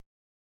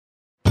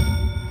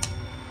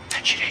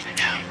Bet you didn't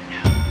know.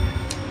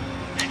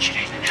 Bet you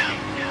didn't know.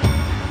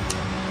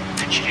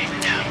 Bet you didn't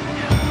know.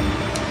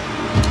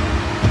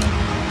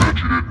 Bet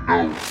you didn't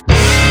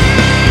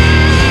know.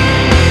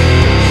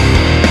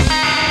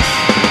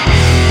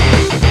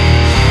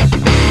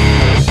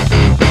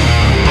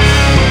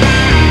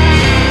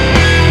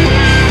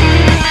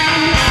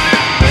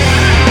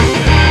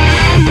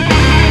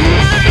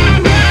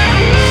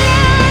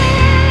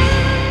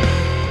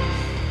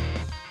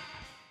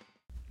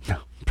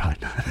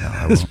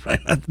 That's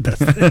probably not the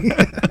best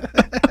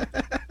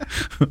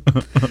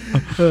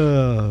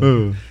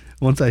thing.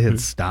 Once I hit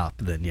stop,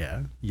 then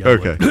yeah. Yell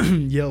Okay.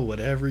 Yell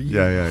whatever you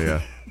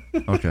Yeah.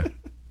 Okay.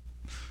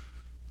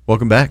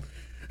 Welcome back.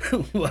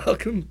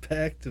 Welcome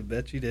back to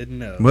Bet You Didn't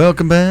Know.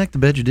 Welcome back to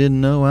Bet You Didn't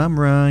Know. I'm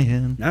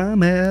Ryan.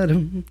 I'm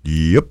Adam.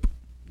 Yep.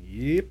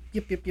 Yep.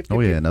 Oh,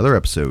 yeah. Another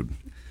episode.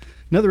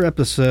 Another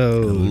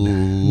episode.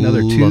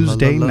 Another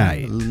Tuesday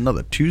night.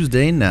 Another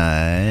Tuesday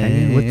night.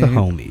 Hanging with the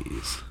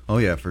homies. Oh,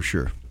 yeah, for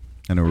sure.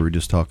 I know we were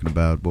just talking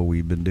about what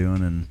we've been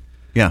doing, and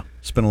yeah,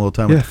 spent a little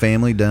time with the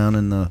family down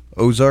in the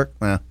Ozark.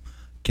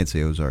 Can't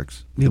say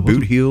Ozarks. Yeah, The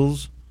Boot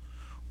Heels.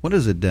 What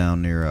is it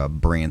down near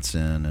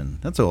Branson? And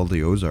that's all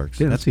the Ozarks.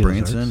 Yeah, that's the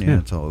Branson. Ozarks, Yeah, yeah.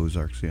 it's all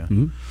Ozarks. Yeah,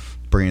 Mm-hmm.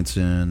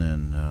 Branson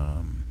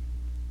and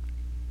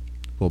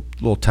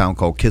little town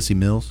called Kissy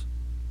Mills.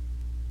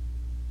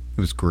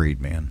 It was great,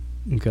 man.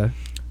 Okay.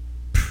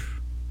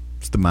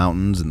 It's the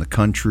mountains and the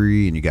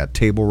country, and you got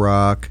Table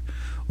Rock.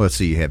 Let's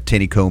see, you have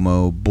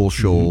Taneycomo, Bull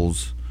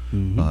Shoals.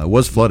 Mm-hmm. It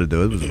was flooded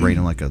though. It was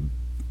raining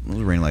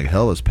like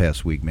hell this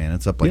past week, man.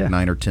 It's up like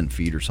 9 or 10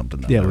 feet or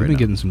something. Yeah, we've been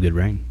getting some good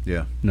rain.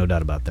 Yeah, No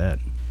doubt about that.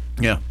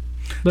 yeah.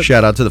 But-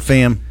 Shout out to the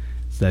fam.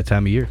 It's that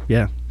time of year.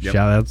 Yeah. Yep.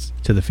 Shout outs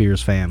to the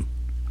Fears fam.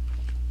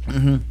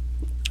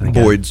 Mm-hmm.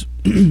 Boyd's.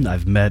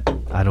 I've met,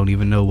 I don't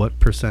even know what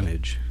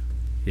percentage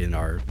in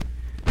our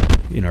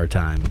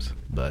times,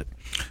 but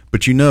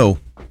But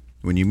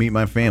when you meet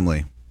my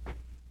family,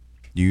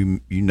 you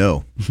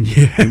know,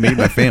 yeah. you meet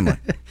my family.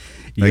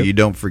 Like, Yep. you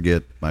don't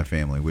forget my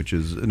family, which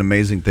is an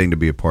amazing thing to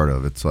be a part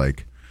of. It's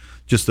like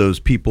just those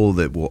people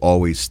that will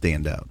always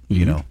stand out,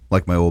 you know,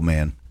 like my old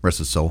man, rest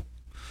his soul.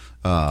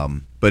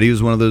 But he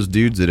was one of those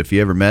dudes that if you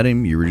ever met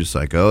him, you were just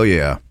like, oh,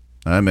 yeah,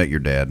 I met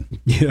your dad.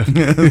 Yeah.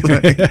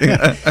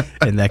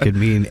 And that could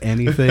mean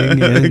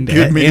anything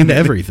and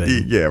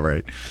everything. Yeah,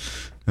 right.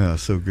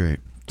 So great.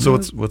 So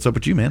what's up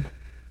with you, man?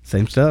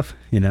 Same stuff,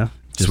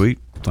 Just Sweet.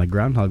 like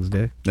Groundhog's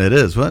Day. It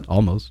is. What?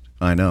 Almost.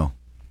 I know.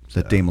 It's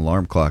that damn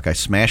alarm clock. I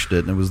smashed it,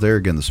 and it was there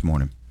again this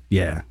morning.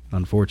 Yeah,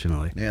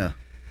 unfortunately. Yeah.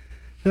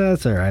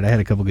 That's all right. I had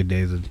a couple good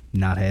days of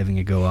not having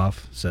it go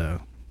off, so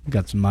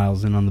got some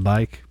miles in on the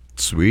bike.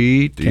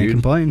 Sweet, dude. Can't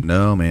complain.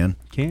 No, man.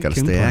 Can't Got to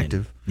stay complain.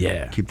 active.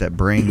 Yeah. Keep that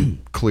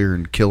brain clear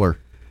and killer.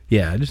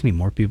 Yeah, I just need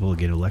more people to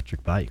get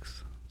electric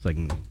bikes so I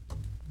can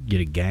get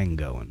a gang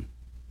going.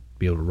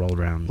 Be able to roll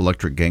around.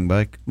 Electric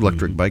bike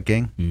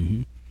gang.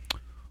 Mm-hmm.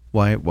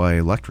 Why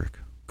electric?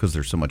 Because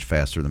they're so much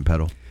faster than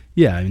pedal.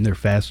 Yeah, I mean, they're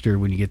faster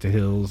when you get to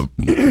hills.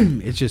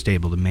 It's just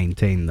able to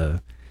maintain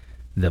the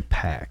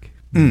pack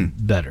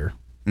better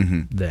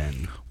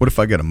than... What if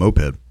I got a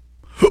moped?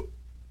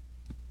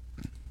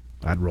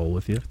 I'd roll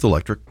with you. It's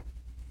electric.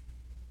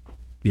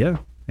 Yeah,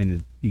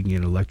 and you can get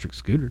an electric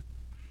scooter.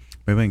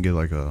 Maybe I can get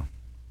like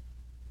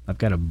I've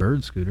got a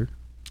bird scooter.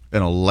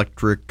 an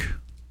electric.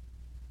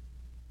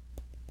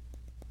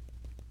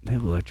 They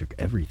have electric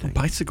everything.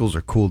 Bicycles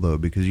are cool though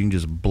because you can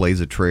just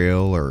blaze a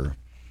trail or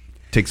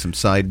take some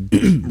side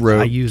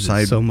road. I use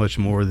it so much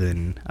more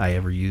than I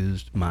ever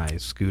used my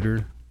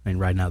scooter. And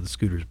right now the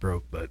scooter's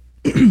broke, but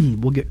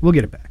we'll get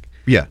it back.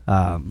 Yeah.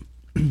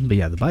 But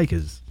yeah, the bike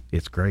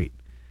it's great.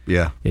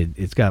 Yeah.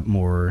 It's got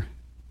more.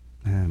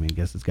 I mean, I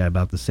guess it's got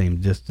about the same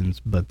distance,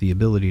 but the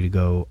ability to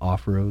go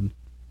off road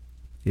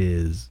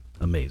is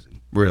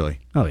amazing. Really?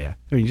 Oh yeah.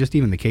 I mean, just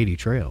even the Katy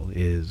Trail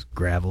is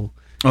gravel.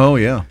 Oh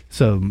yeah.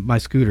 So my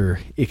scooter,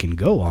 it can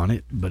go on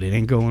it, but it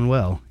ain't going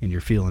well, and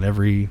you're feeling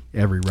every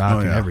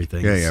rock and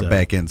everything. Yeah, yeah. So,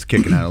 Back end's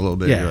kicking out a little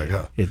bit. yeah, You're like,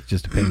 oh. it's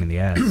just a pain in the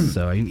ass.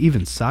 So I mean,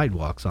 even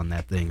sidewalks on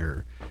that thing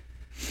are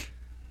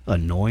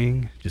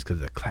annoying, just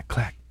because of clack,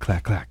 clack,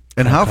 clack, clack.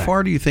 And clack, how clack.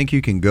 far do you think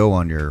you can go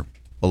on your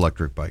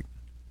electric bike?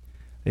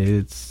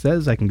 It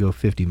says I can go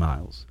 50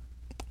 miles.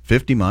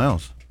 50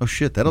 miles. Oh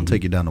shit, that'll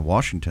take you down to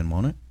Washington,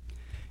 won't it?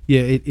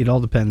 Yeah, it all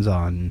depends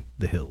on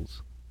the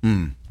hills,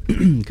 Mm.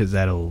 because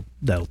that'll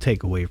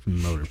take away from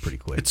the motor pretty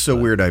quick. It's so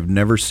But weird. I've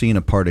never seen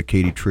a part of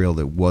Katy Trail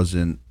that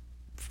wasn't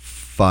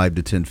 5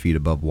 to 10 feet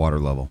above water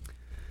level.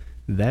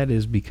 That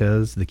is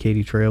because the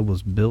Katy Trail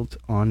was built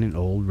on an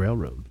old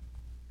railroad.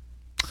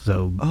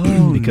 So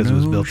because it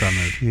was built on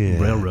the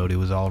railroad, it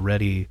was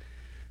already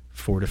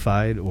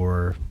fortified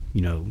or,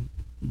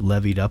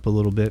 levied up a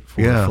little bit for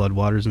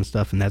floodwaters and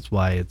stuff, and that's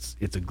why it's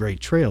a great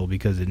trail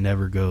because it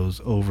never goes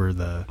over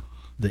the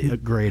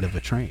grade of a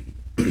train.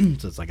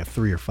 So it's like a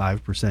 3 or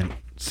 5%.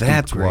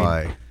 That's grade.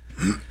 why.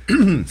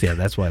 So yeah,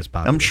 that's why it's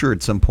popular. I'm sure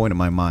at some point in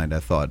my mind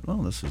I thought,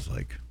 oh, this is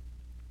like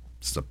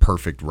this is a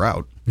perfect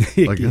route.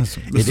 Like this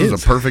is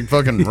is. a perfect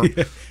fucking.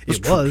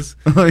 It was.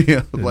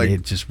 Yeah, like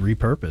it just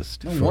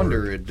repurposed. no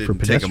wonder it didn't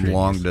take them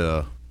long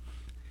to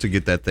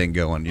get that thing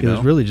going. You it know,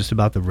 was really just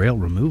about the rail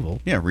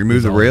removal. yeah. Remove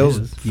is the all it rails,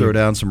 is. throw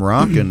down some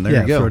rock, and there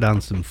yeah, you go. throw down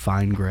some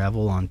fine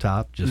gravel on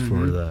top just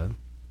for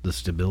the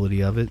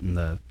stability of it and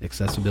the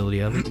accessibility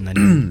of it, and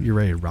then you're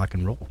ready to rock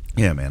and roll.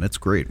 Yeah, man, it's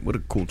great. What a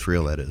cool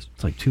trail that is.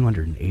 It's like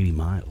 280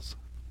 miles.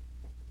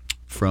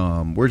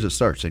 From where does it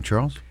start? St.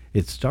 Charles?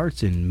 It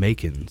starts in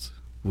Makins,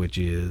 which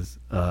is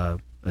a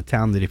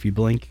town that if you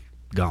blink,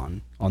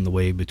 gone on the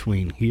way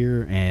between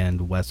here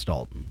and West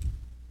Alton.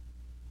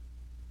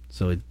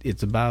 So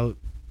it's about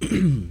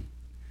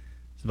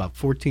it's about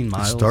 14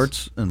 miles. It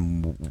starts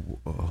on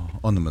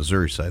the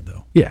Missouri side,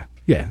 though. Yeah.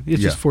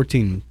 It's Yeah. just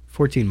 14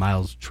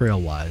 miles trail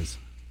wise.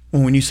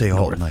 Well, when you say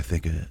Alton, North. I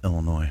think of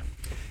Illinois.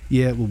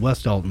 Yeah, well,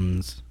 West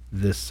Alton's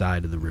this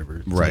side of the river.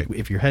 It's Right. like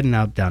if you're heading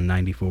out down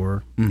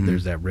 94,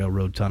 there's that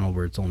railroad tunnel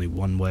where it's only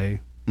one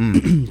way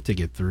to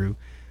get through.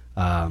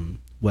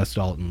 West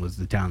Alton was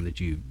the town that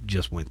you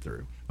just went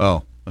through.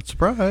 Oh, a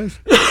surprise!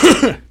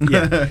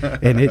 Yeah,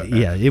 and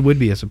it would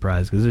be a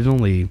surprise because there's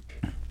only,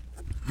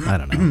 I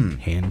don't know,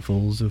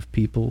 handfuls of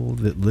people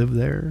that live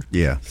there.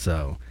 Yeah,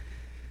 So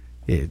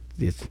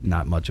it's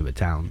not much of a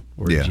town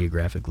or Yeah. a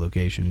geographic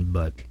location,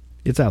 but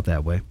it's out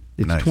that way.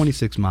 It's Nice.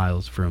 26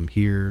 miles from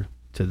here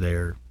to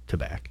there to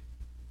back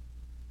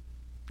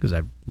because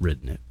I've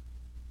ridden it.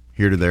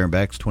 here to there and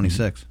back's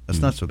 26. That's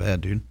not so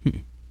bad, dude.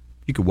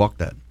 You could walk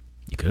that.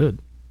 You could.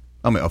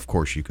 I mean, of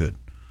course you could.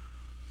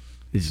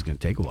 It's just going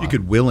to take a while. You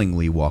could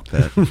willingly walk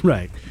that.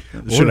 Right.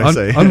 Should Or I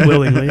say?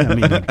 unwillingly. I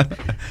mean,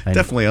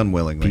 Definitely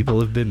unwillingly. people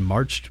have been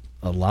marched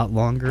a lot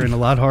longer in a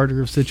lot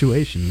harder of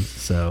situations.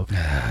 So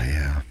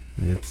Yeah.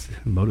 it's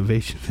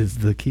motivation is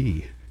the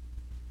key.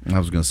 I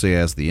was going to say,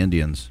 as the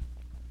Indians.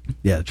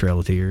 Yeah, Trail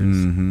of Tears.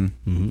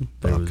 Mm-hmm.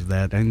 There Fuck. was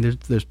that, and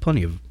there's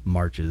plenty of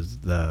marches.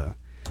 There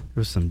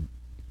was some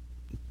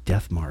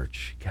death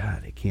march.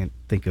 God, I can't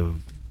think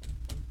of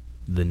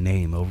the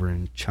name. Over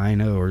in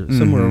China or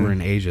somewhere over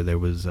in Asia, there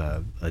was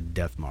a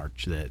death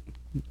march that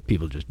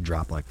people just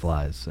drop like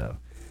flies. So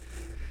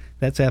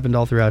that's happened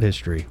all throughout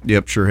history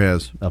Yep, sure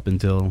has. up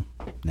until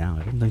now.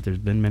 I don't think there's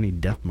been many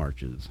death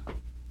marches.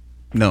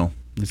 No.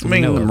 This I we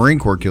mean, know the of. Marine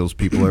Corps kills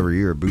people every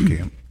year at boot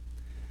camp.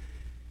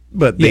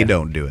 But they Yeah.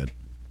 don't do it.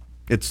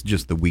 It's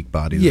just the weak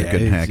bodies that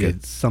couldn't hack it.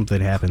 It's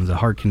something happens, a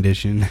heart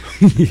condition.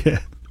 Yeah.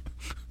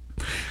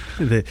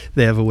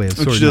 They have a way of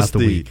sorting out the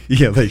weak.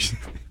 Yeah, it's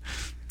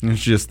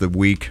just the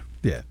weak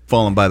Yeah.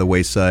 falling by the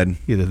wayside.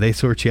 Either they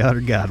sort you out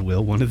or God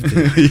will, one of the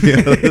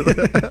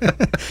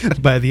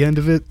two. By the end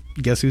of it,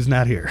 guess who's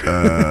not here?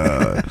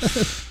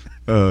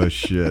 Oh,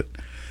 shit.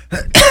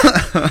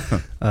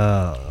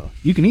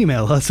 You can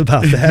email us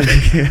about that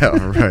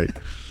Yeah, right.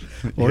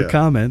 or Yeah.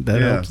 comment.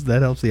 That Yeah. helps.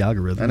 That helps the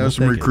algorithm. I know We'll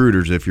some take it.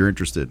 recruiters if you're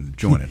interested in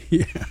joining.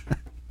 Yeah.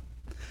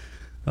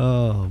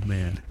 Oh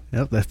man.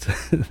 Yep. That's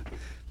it's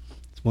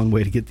one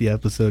way to get the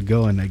episode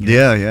going, I guess.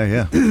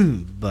 Yeah.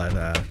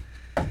 But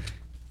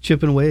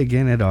chipping away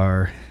again at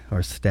our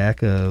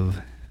stack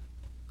of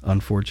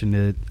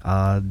unfortunate,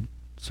 odd,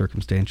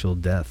 circumstantial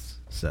deaths.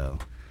 So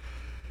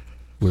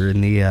we're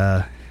in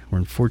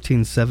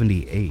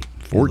 1478. it looks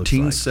like.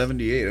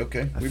 1478.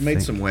 Okay, we made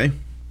think- some way.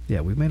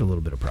 Yeah, we've made a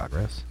little bit of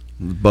progress.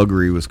 The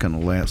buggery was kind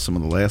of some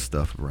of the last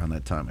stuff around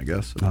that time, I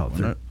guess. Oh,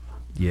 Wasn't it?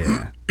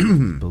 Yeah,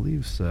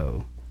 believe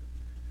so.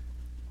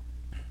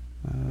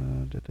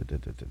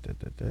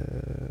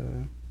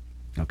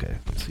 Okay,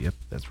 let's see. Yep,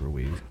 that's where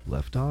we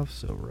left off.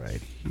 So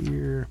right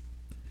here.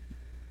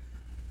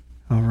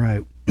 All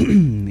right.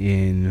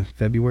 In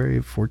February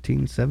of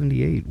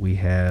 1478, we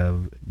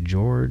have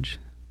George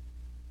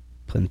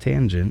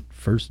Plantagenet,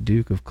 first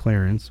Duke of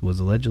Clarence, was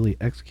allegedly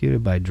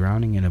executed by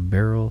drowning in a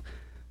barrel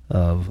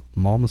of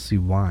Malmsey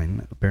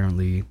wine,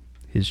 apparently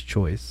his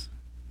choice,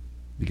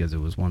 because it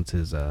was once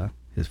his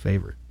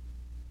favorite.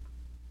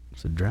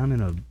 So drown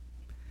in a...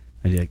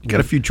 Got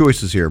a few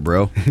choices here,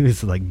 bro.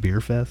 It's like Beer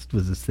Fest.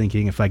 Was his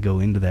thinking, if I go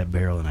into that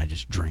barrel and I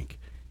just drink.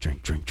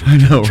 I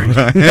know, drink.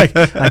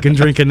 right? I can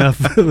drink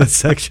enough of a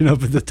section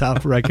up at the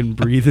top where I can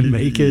breathe and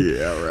make it.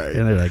 Yeah, right.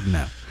 And they're like,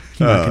 no.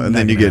 And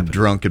then you get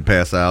drunk and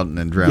pass out and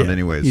then drown Yeah,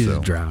 anyways. you So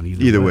just drown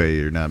either way,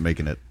 you're not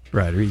making it.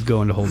 Right, or he's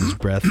going to hold his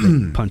breath,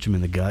 they punch him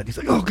in the gut. He's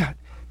like, oh, God.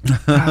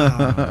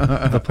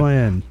 Ah, the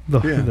plan.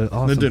 The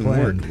awesome that didn't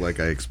plan. work like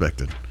I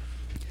expected.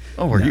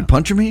 Oh, are No. you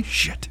punching me?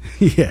 Shit.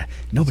 Yeah,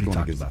 nobody Going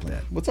talks against about the that.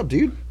 plan. What's up,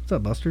 dude? What's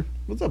up, Buster?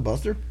 What's up,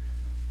 Buster?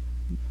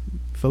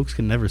 Folks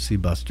can never see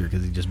Buster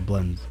because he just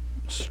blends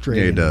straight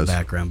Yeah, he into does. the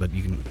background, but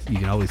you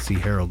can always see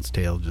Harold's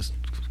tail just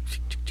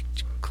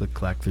click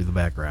clack through the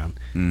background.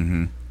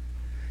 Mm-hmm.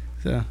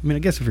 So I mean, I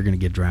guess if you're gonna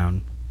get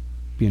drowned,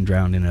 being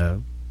drowned in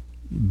a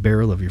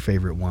barrel of your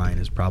favorite wine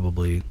is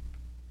probably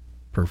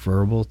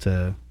preferable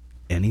to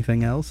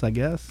anything else, I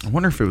guess. I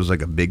wonder if it was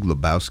like a Big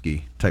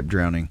Lebowski type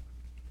drowning.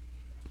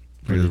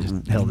 Or they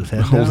just held his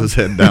head Hold down? his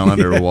head down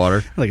under the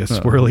water. Like a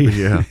swirly.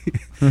 Yeah.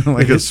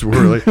 Like a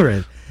swirly.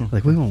 Right.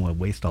 Like, we won't want to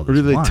waste all this Or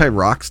do they wine. tie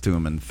rocks to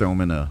him and throw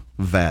him in a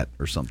vat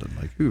or something?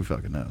 Like, who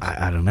fucking knows?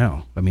 I don't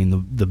know. I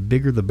mean, the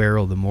bigger the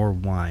barrel, the more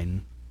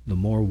wine. The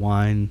more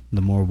wine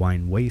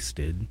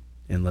wasted,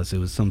 unless it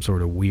was some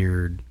sort of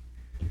weird,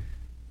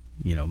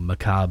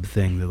 macabre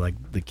thing that,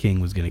 like, the king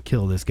was going to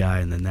kill this guy,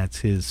 and then that's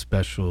his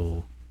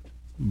special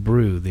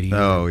brew that he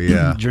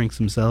drinks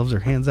himself or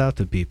hands out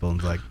to people, and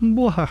is like,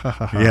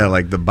 "Mwahahaha." Yeah,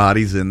 like the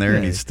body's in there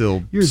and he's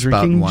still You're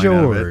spouting drinking wine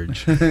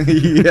George. out of it.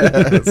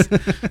 Yes.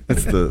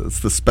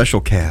 It's the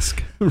special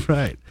cask.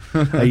 Right.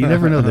 You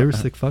never know. They were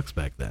sick fucks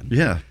back then.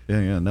 Yeah.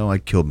 No, I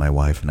killed my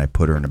wife and I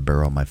put her in a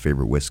barrel of my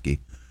favorite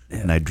whiskey. Yeah.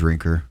 And I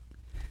drink her.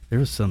 There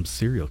was some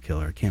serial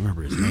killer. I can't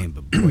remember his name,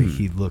 but boy,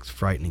 he looks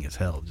frightening as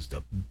hell. Just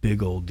a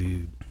big old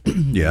dude.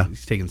 Yeah.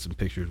 He's taking some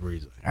pictures where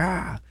he's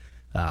like,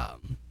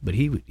 but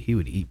he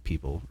would eat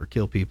people or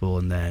kill people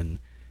and then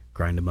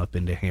grind them up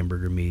into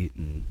hamburger meat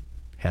and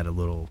had a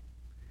little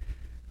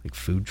like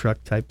food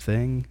truck type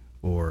thing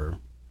or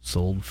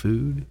sold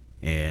food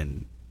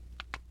and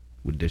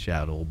would dish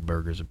out old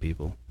burgers of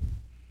people.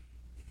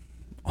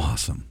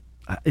 Awesome.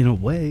 In a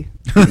way.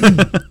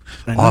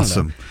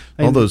 Awesome.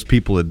 All those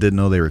people that didn't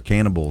know they were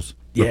cannibals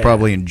would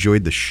probably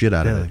enjoyed the shit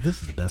out of it. Like,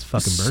 this is the best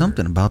fucking burger.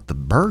 Something about the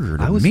burger.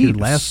 I was here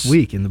last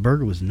week, and the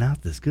burger was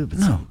not this good, but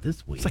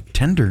this week. It's like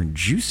tender and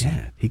juicy.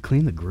 Yeah, he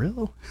cleaned the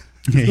grill.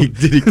 Yeah,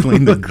 he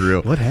clean the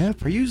grill. What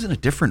happened? Are you using a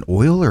different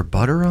oil or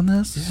butter on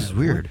this? This is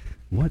weird.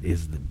 What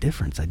is the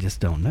difference? I just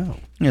don't know.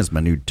 Yeah, it's my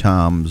new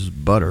Tom's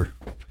butter.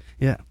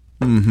 Yeah.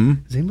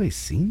 Mm-hmm. Has anybody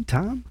seen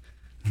Tom?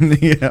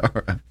 Yeah.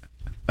 Right.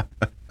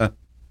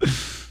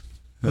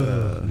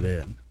 Oh,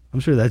 man. I'm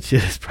sure that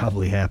shit has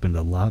probably happened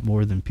a lot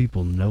more than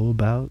people know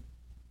about.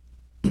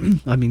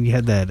 I mean, you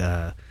had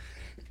that,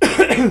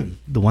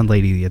 the one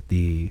lady at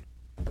was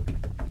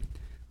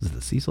it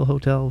the Cecil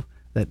Hotel?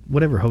 That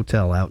whatever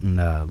hotel out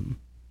in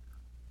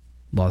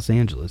Los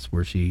Angeles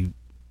where she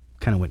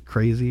kind of went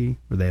crazy,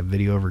 where they have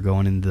video of her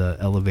going into the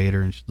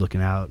elevator and she's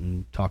looking out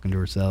and talking to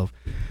herself,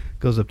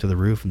 goes up to the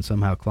roof and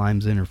somehow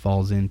climbs in or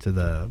falls into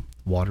the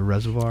water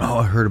reservoir. Oh,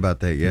 I heard about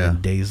that, yeah.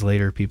 And days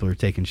later, people are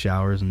taking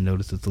showers and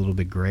notice it's a little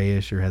bit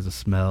grayish or has a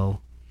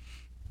smell.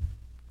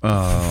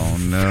 Oh,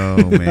 no,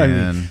 man. I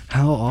mean,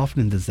 how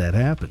often does that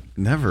happen?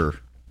 Never.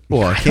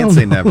 Well, I can't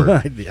say never.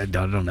 I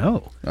don't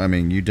know. I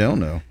mean, you don't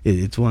know.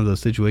 It's one of those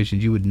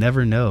situations you would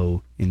never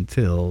know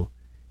until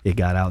it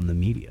got out in the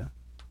media.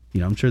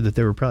 I'm sure that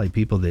there were probably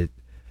people that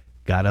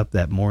got up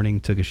that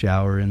morning, took a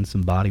shower in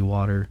some body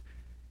water,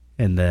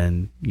 and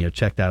then,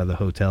 checked out of the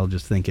hotel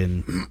just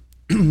thinking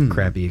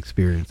crappy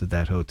experience at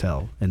that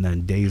hotel. And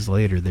then days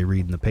later, they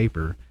read in the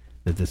paper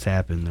that this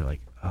happened. They're like,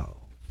 oh,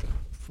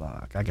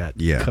 fuck, I got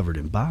covered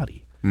in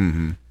body.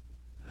 Mm-hmm.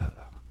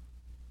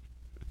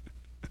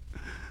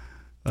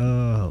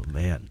 Oh,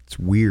 man. It's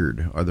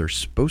weird. Are there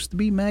supposed to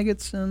be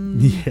maggots in?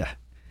 Yeah.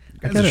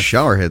 The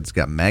shower head's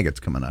got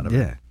maggots coming out of it.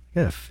 Yeah. I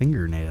got a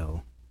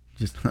fingernail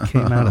just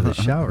came out of the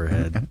shower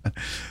head.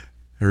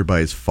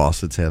 Everybody's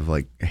faucets have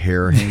like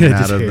hair hanging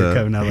out of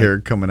the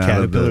hair coming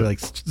out of the like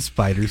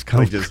spiders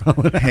coming just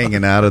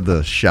hanging out of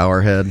the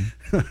shower head.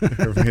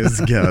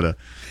 Everybody's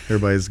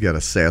got a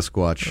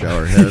Sasquatch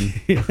shower head.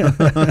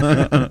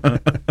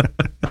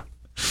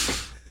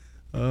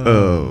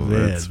 Oh,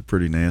 that's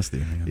pretty nasty,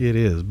 man. It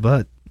is,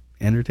 but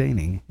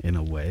entertaining in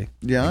a way.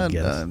 Yeah,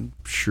 I'm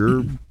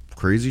sure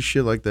crazy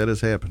shit like that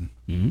has happened.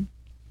 Mm-hmm.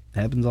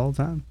 Happens all the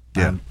time.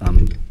 Yeah,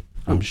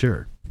 I'm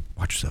sure.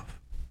 Watch yourself.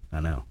 I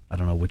know. I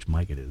don't know which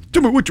mic it is.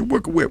 Tell me what you're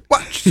working with.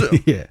 Watch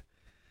yourself. Yeah.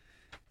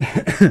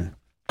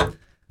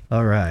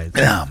 All right.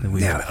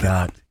 We've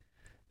got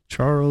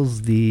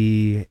Charles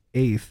the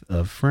VIII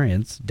of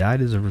France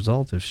died as a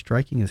result of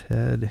striking his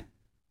head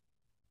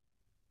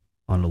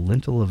on a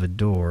lintel of a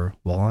door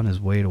while on his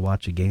way to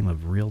watch a game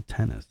of real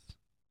tennis.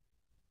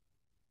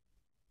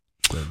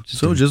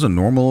 So just a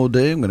normal old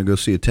day. I'm going to go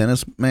see a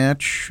tennis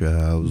match.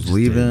 I was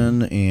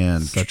leaving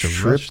and such a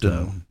tripped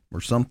rush,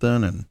 or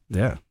something and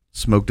yeah,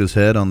 smoked his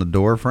head on the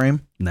door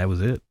frame. And that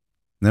was it.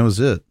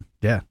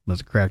 Yeah.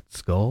 Was it cracked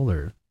skull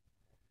or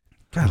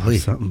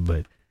something?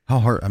 But how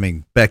hard? I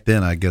mean, back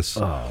then, I guess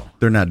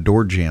they're not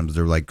door jambs.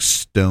 They're like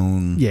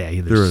stone. Yeah,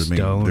 either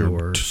stone they're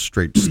or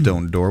straight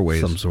stone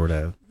doorways. Some sort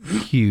of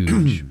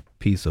huge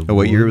piece of wood.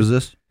 What year was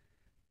this?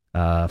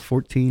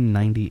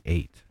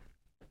 1498.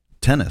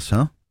 Tennis,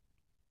 huh?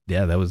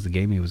 Yeah, that was the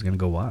game he was going to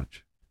go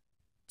watch.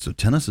 So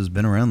tennis has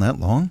been around that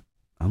long?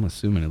 I'm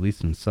assuming, at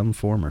least in some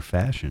form or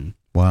fashion.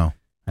 Wow.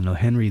 I know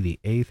Henry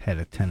VIII had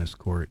a tennis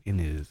court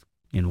in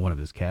one of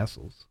his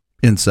castles.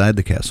 Inside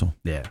the castle?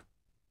 Yeah.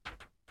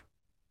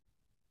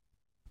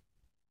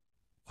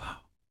 Wow.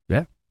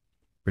 Yeah.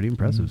 Pretty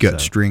impressive. Gut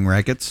string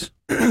rackets?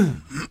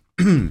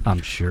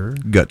 I'm sure.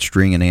 Gut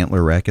string and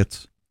antler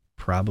rackets?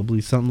 Probably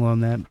something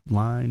along that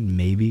line,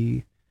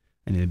 maybe.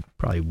 And it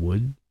probably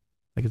wood.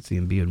 I could see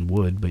him being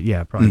wood, but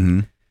yeah,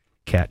 probably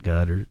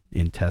catgut or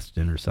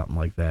intestine or something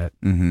like that,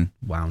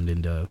 wound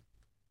into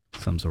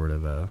some sort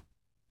of a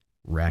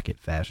racket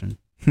fashion.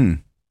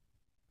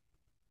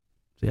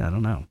 So, yeah, I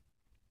don't know.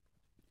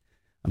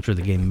 I'm sure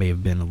the game may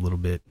have been a little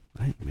bit,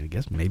 I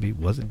guess maybe,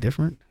 was it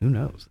different? Who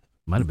knows?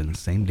 Might have been the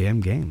same damn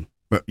game.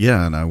 But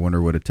yeah, and I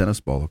wonder what a tennis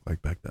ball looked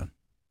like back then.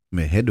 I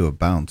mean, it had to have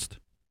bounced.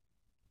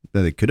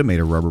 They could have made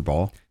a rubber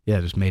ball.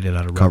 Yeah, just made it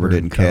out of rubber. Covered it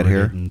in cat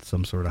hair. And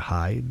some sort of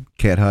hide.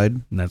 Cat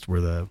hide. And that's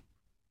where the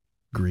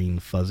green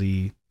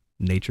fuzzy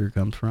nature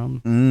comes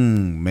from.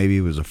 Maybe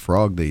it was a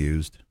frog they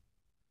used.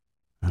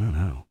 I don't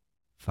know.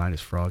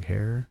 Finest frog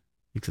hair.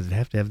 Because it'd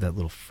have to have that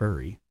little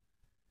furry.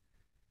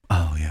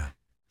 Oh, yeah.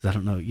 I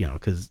don't know,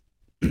 because...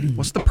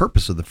 What's the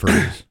purpose of the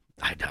furries?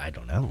 I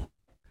don't know.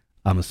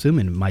 I'm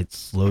assuming it might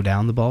slow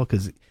down the ball,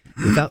 because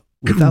without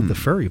the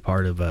furry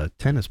part of a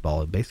tennis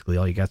ball, basically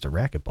all you got's a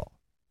racquetball.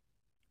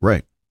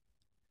 Right.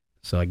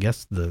 So I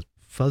guess the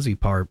fuzzy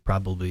part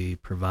probably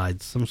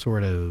provides some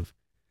sort of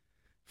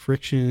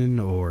friction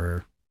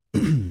or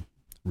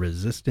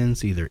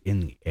resistance either in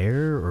the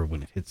air or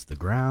when it hits the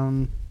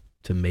ground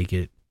to make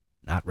it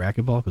not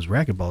racquetball, because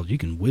racquetballs, you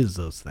can whiz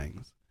those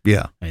things.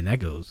 Yeah. And that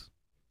goes,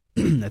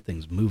 that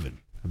thing's moving.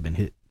 I've been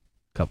hit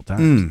a couple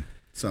times.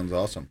 Sounds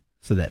awesome.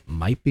 So that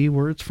might be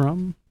where it's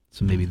from.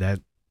 So maybe that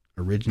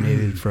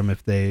originated from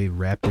if they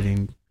wrapped it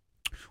in.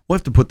 We'll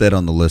have to put that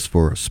on the list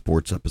for a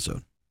sports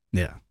episode.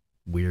 Yeah.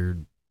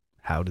 Weird.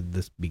 How did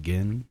this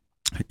begin?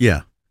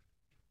 Yeah.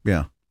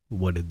 Yeah.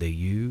 What did they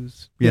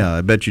use? Yeah,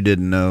 I bet you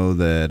didn't know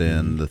that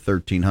in the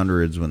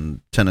 1300s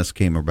when tennis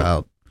came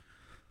about,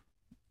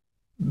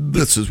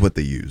 this is what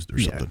they used or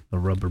something. A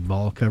rubber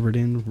ball covered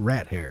in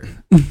rat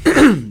hair.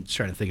 Just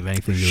trying to think of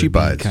anything that Sheep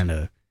would eyes. be kind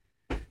of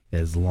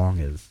as long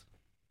as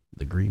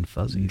the green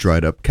fuzzy.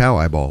 Dried up cow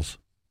eyeballs.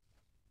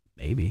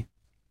 Maybe.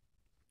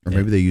 Or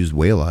maybe they used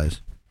whale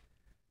eyes.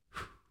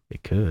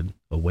 It could.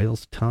 A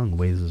whale's tongue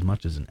weighs as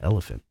much as an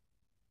elephant.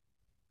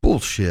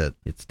 Bullshit.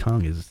 Its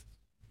tongue is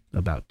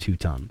about 2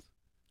 tons.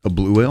 A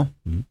blue whale?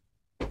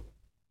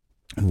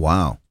 Mm-hmm.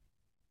 Wow.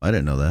 I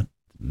didn't know that.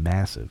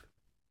 Massive.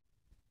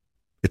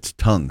 Its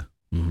tongue.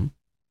 Mm-hmm.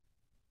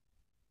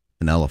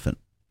 An elephant.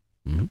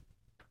 Mm-hmm.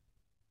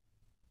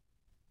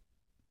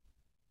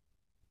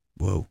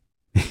 Whoa.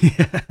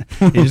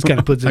 It just kind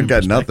of puts it in I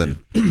got perspective.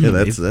 nothing. Yeah,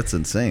 that's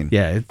insane.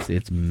 Yeah,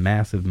 it's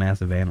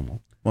massive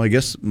animal. Well, I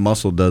guess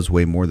muscle does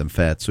weigh more than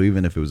fat, so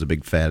even if it was a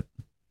big fat,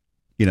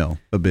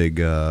 a big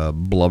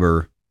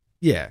blubber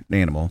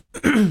animal.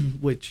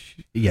 Which,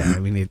 I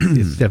mean,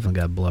 it's definitely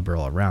got blubber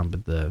all around,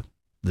 but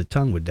the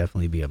tongue would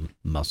definitely be a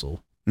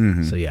muscle.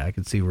 Mm-hmm. So, I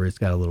could see where it's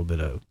got a little bit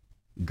of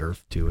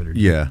girth to it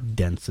or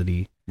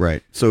density.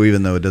 Right. So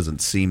even though it doesn't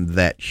seem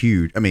that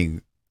huge, I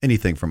mean,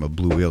 anything from a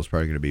blue whale is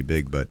probably going to be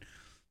big, but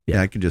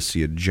I could just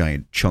see a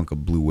giant chunk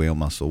of blue whale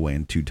muscle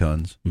weighing 2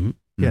 tons. Mm-hmm.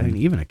 Yeah, and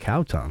even a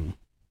cow tongue,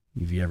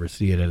 if you ever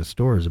see it at a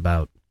store, is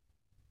about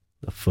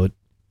a foot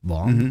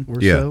long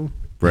or so.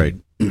 Right.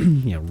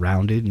 And,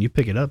 rounded, and you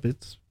pick it up,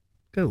 it's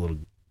got a little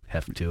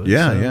heft to it.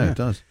 Yeah, it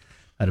does.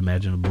 I'd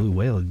imagine a blue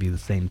whale would be the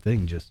same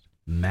thing, just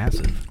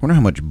massive. I wonder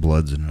how much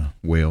blood's in a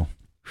whale.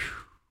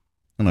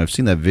 And I've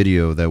seen that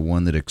video, that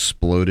one that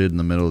exploded in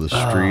the middle of the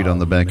street on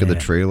the back of the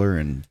trailer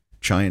in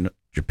China,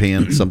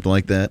 Japan, something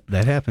like that.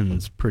 That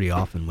happens pretty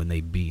often when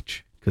they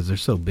beach, because they're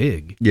so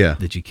big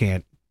that you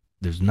can't,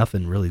 there's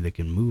nothing really that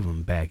can move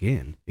them back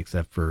in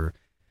except for,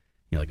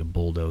 like a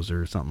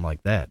bulldozer or something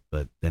like that.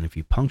 But then if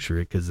you puncture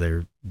it, because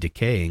they're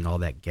decaying, all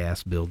that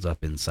gas builds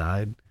up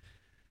inside.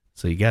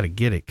 So you got to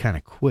get it kind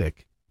of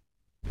quick.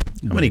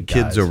 How many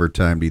kids over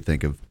time do you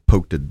think have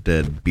poked a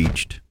dead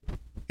beached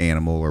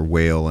animal or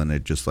whale and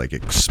it just like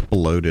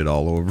exploded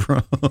all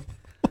over them?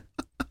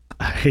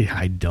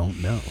 I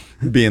don't know.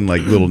 Being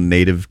like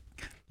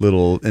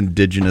little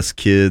indigenous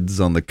kids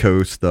on the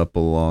coast up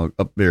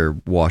there,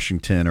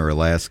 Washington or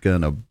Alaska,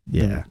 and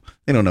they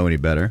don't know any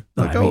better.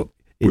 Like,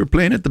 we were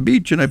playing at the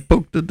beach and I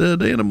poked a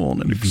dead animal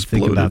and it exploded. If you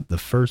think about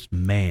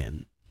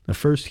the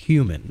first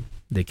human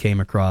that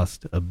came across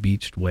a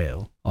beached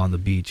whale on the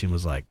beach and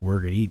was like,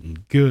 we're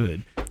eating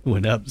good,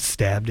 went up,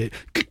 stabbed it,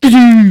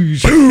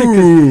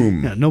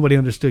 boom! Nobody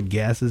understood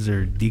gases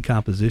or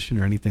decomposition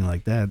or anything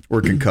like that. Or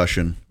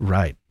concussion.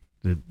 Right.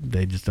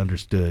 They just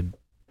understood,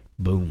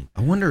 boom.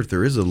 I wonder if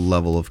there is a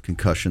level of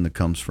concussion that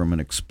comes from an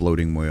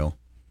exploding whale.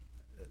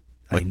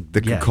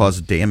 That could cause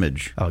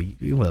damage. Oh,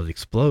 well, it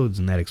explodes,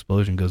 and that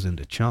explosion goes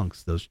into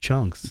chunks. Those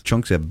chunks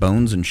have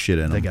bones and shit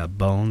in them. They got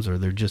bones, or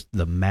they're just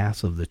the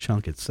mass of the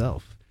chunk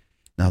itself.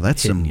 Now,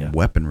 that's some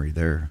weaponry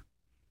there.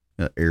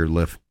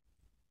 Airlift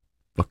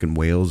fucking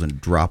whales and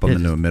drop them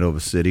into the middle of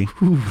a city.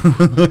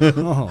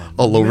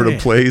 All over the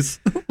place.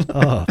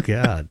 Oh,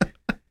 God.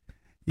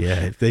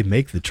 Yeah, if they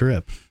make the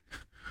trip.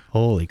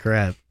 Holy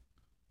crap.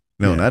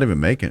 No, not even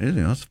making it.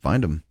 Let's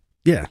find them.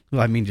 Yeah.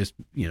 Well, I mean, just,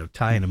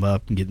 tying them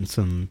up and getting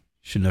some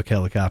Chinook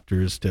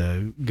helicopters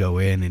to go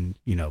in and,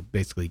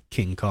 basically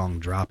King Kong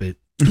drop it.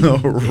 Oh,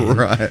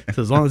 right.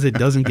 So as long as it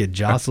doesn't get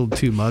jostled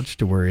too much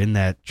to where in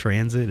that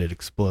transit it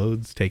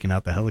explodes, taking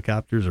out the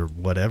helicopters or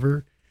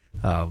whatever.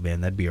 Oh,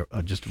 man, that'd be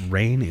just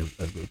rain of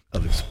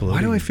exploding.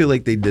 Why do I feel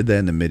like they did that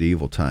in the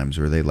medieval times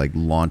where they,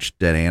 launched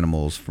dead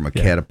animals from a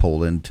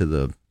catapult into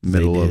the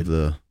middle of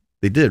the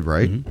They did,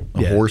 right? Mhm.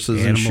 The Yeah,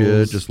 horses and shit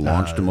animals, just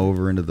launched them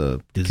over into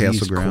the castle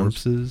diseased grounds.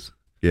 corpses,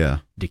 Yeah.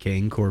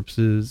 decaying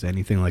corpses,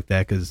 anything like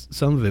that. Because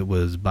some of it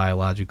was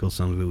biological,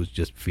 some of it was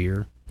just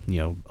fear.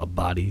 A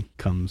body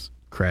comes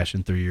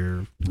crashing through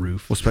your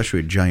roof. Well, especially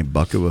a giant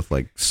bucket with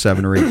like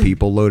 7 or 8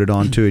 people loaded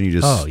onto it, and you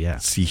just Oh, yeah.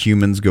 see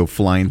humans go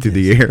flying through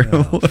the air.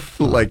 Oh,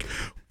 like,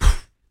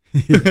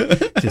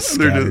 Just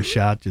scatter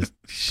shot, just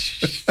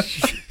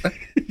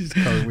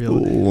cartwheel.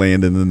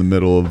 landing in the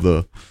middle of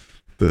the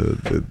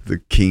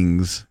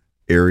king's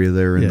area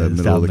there in Yeah, the it's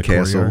middle down of the in the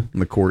castle, courtyard. in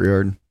the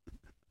courtyard.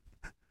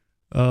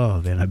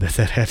 Oh man, I bet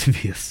that had to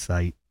be a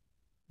sight.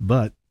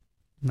 But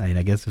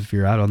I guess if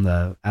you're out on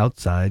the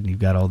outside and you've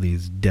got all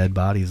these dead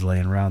bodies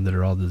laying around that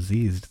are all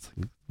diseased, it's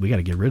like, we got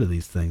to get rid of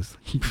these things.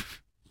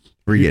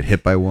 Or you get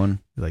hit by one.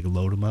 Like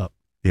load them up,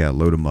 Yeah,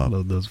 load them up.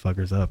 load those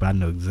fuckers up. I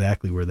know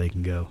exactly where they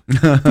can go.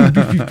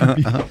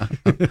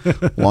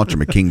 Launch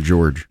them at King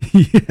George.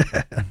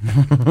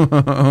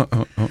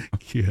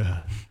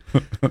 Yeah.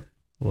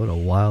 What a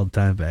wild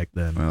time back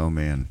then. Oh,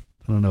 man.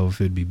 I don't know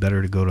if it'd be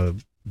better to go to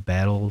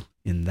battle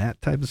in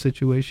that type of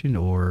situation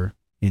or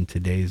in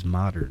today's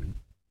modern,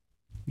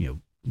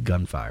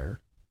 gunfire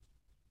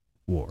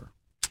war.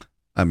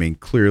 I mean,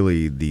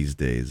 clearly these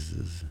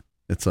days,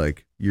 it's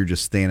like you're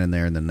just standing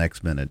there and the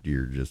next minute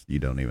you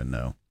don't even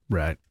know.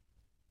 Right.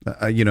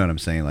 You know what I'm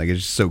saying? Like,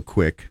 it's just so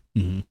quick.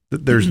 Mm-hmm.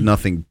 There's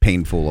nothing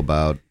painful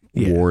about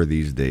war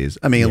these days.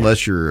 I mean,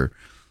 unless you're a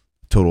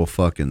total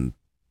fucking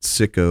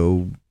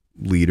sicko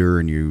leader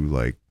and you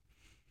like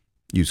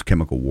use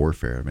chemical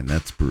warfare. I mean,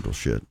 that's brutal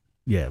shit.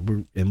 Yeah,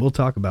 we'll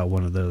talk about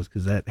one of those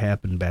because that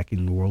happened back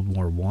in World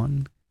War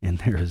I, and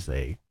there is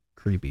a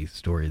creepy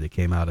story that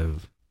came out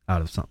of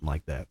something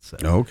like that. So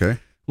Okay.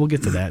 we'll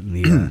get to that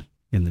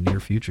in the near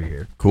future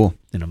here Cool.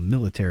 in a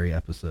military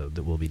episode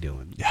that we'll be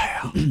doing.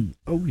 Yeah.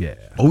 Oh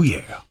yeah. Oh,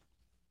 yeah.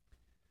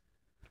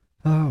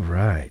 All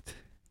right.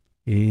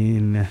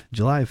 In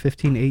July of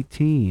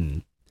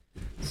 1518,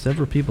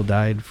 several people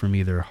died from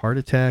either heart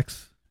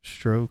attacks,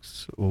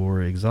 strokes,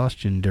 or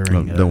exhaustion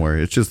during. Don't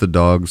worry. It's just the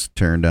dogs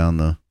tearing down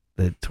the.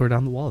 That tore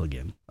down the wall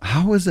again.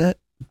 How is that?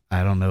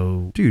 I don't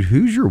know. Dude,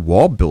 who's your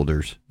wall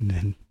builders?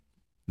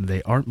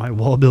 They aren't my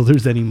wall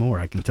builders anymore.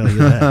 I can tell you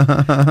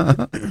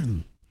that.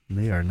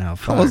 They are now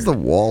fired. How does the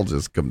wall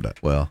just come down?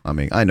 Well, I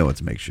mean, I know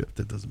it's makeshift.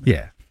 It doesn't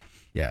matter.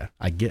 Yeah.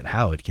 I get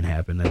how it can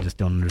happen. I just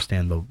don't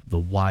understand the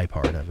why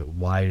part of it.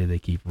 Why do they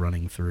keep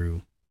running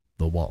through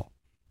the wall?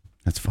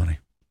 That's funny.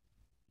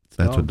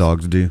 That's what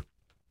dogs do.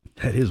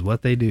 That is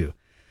what they do.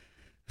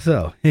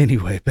 So,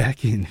 anyway,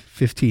 back in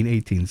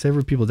 1518,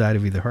 several people died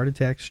of either heart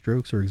attacks,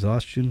 strokes, or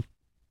exhaustion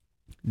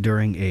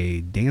during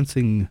a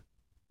dancing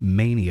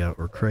mania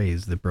or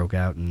craze that broke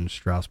out in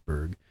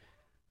Strasbourg.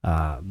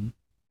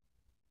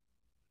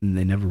 And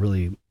they never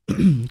really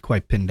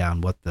quite pinned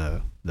down what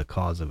the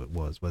cause of it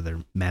was,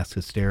 whether mass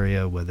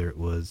hysteria, whether it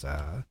was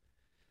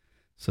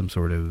some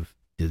sort of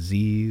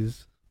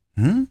disease,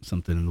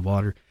 something in the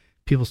water.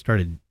 People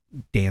started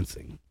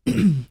dancing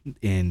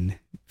in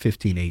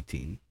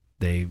 1518.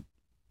 They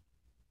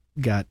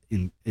got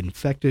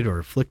infected or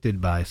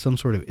afflicted by some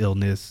sort of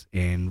illness,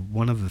 and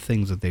one of the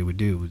things that they would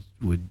do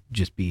would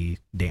just be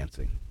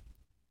dancing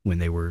when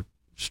they were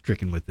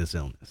stricken with this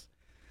illness.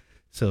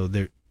 So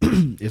there,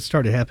 it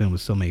started happening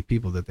with so many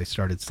people that they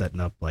started setting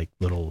up like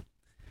little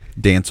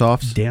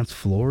Dance-offs? dance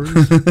floors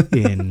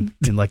in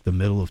like the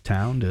middle of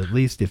town to, at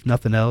least if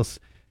nothing else,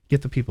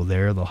 get the people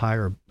there. They'll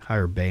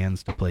hire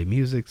bands to play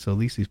music, so at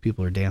least these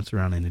people are dancing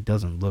around and it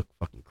doesn't look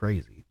fucking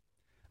crazy.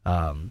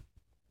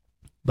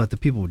 But the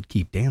people would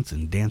keep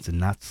dancing,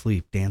 not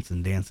sleep,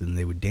 dancing.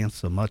 They would dance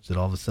so much that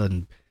all of a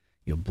sudden,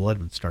 blood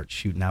would start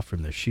shooting out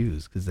from their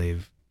shoes because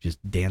they've just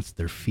danced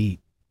their feet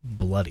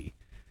bloody.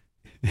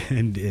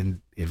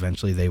 And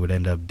eventually they would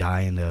end up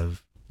dying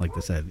of, like I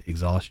said,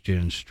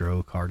 exhaustion,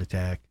 stroke, heart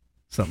attack,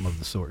 something of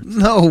the sort.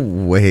 No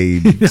way,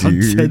 dude.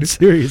 I'm dead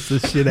serious.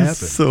 This shit happened.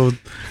 So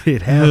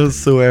It happened.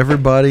 So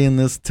everybody in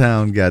this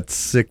town got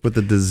sick with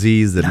a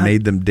disease that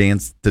made them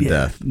dance to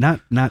death.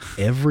 Not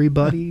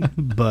everybody,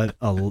 but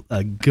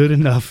a good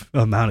enough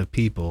amount of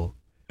people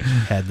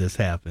had this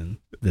happen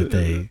that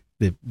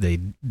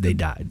they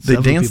died. They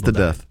Several danced to people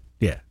died. death.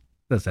 Yeah,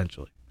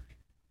 essentially.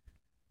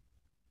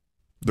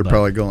 They're But-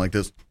 probably going like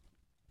this.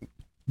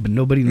 But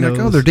nobody You're knows.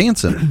 like, oh, they're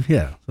dancing.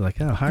 Yeah, they're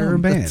like, oh, hire a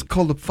band. It's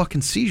called a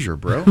fucking seizure,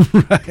 bro.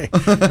 Right.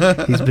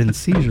 He's been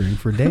seizuring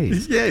for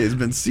days. Yeah, he's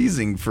been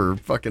seizing for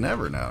fucking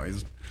ever now.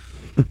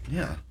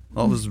 Yeah.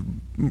 All his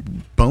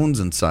bones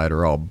inside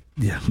are all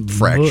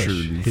fractured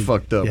and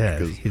fucked up. Yeah,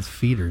 because, his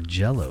feet are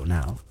jello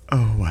now.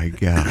 oh my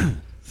God.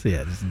 So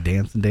yeah, just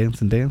dance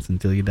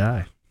until you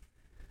die.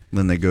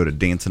 Then they go to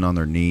dancing on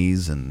their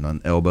knees and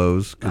on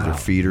elbows because their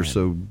feet are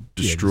so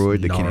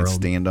destroyed just they can't gnarled.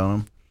 stand on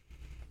them.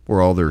 Or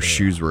all their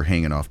shoes were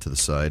hanging off to the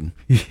side.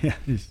 Yeah,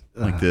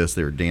 Like this.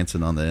 They were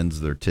dancing on the ends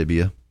of their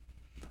tibia.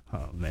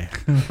 Oh man.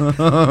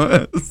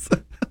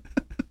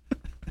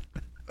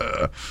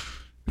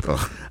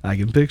 I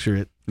can picture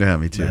it. Yeah,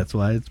 me too. That's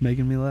why it's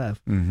making me laugh.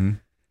 Mm-hmm.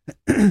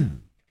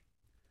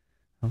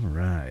 All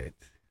right.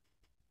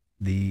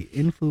 The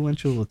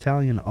influential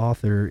Italian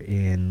author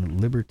and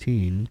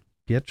libertine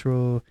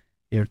Pietro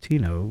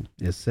Ertino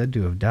is said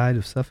to have died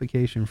of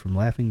suffocation from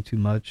laughing too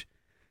much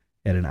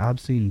at an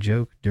obscene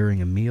joke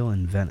during a meal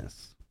in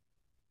Venice.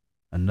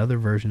 Another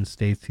version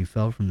states he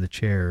fell from the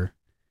chair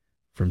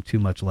from too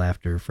much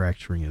laughter,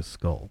 fracturing his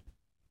skull.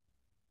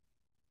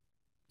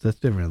 So that's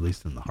different, at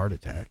least, than the heart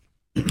attack.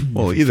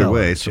 Well, either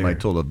way, somebody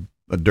told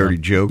a dirty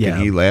joke and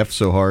he laughed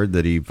so hard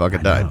that he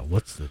fucking died.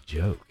 What's the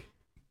joke?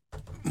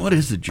 What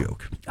is the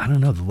joke? I don't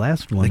know. The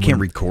last one. They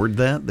can't record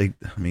that? They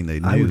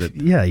knew that.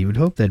 Yeah, you would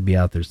hope that'd be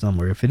out there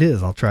somewhere. If it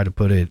is, I'll try to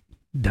put it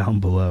down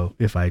below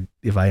if I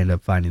end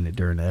up finding it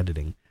during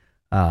editing.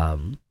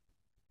 But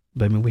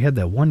I mean, we had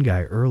that one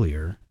guy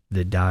earlier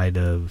that died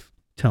of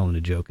telling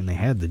a joke, and they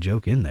had the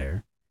joke in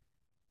there.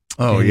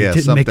 Oh, and yeah, it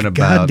didn't something make a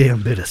about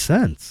goddamn bit of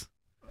sense.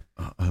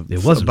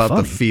 It wasn't about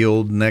funny. The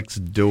field next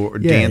door,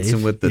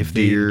 dancing with the if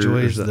deer. If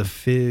enjoys the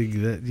fig,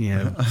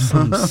 that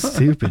some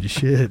stupid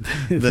shit.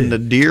 Then the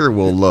deer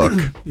will look.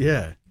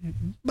 Yeah,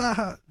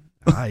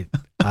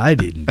 I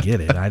didn't get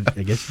it. I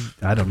guess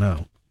I don't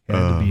know.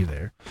 Had to be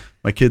there.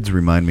 My kids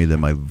remind me that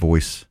my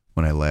voice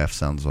when I laugh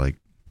sounds like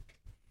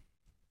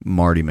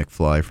Marty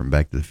McFly from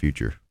Back to the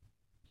Future.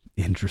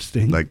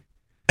 Interesting. Like.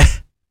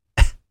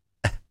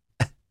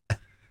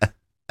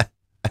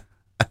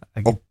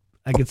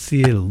 I could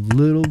see it a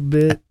little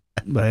bit,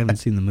 but I haven't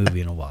seen the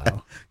movie in a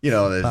while.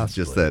 It's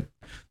just that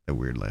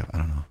weird laugh. I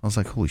don't know. I was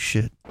like, holy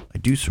shit. I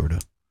do sort of.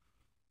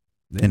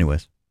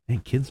 Anyways.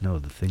 And kids know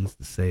the things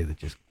to say that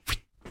just,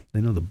 they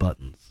know the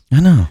buttons.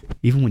 I know.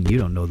 Even when you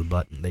don't know the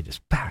button, they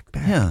just back.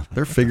 Yeah,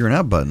 they're figuring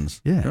out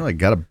buttons. Yeah. They're like,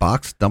 got a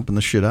box dumping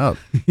the shit out.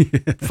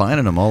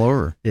 Finding them all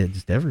over. Yeah,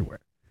 just everywhere.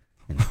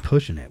 And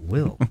pushing at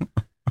will.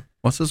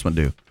 What's this one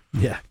do?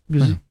 Yeah.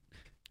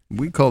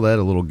 We call that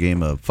a little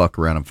game of fuck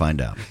around and find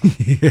out.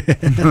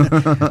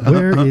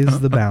 Where is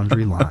the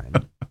boundary line?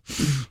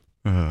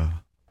 All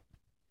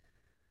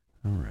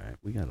right.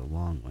 We got a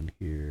long one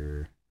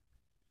here.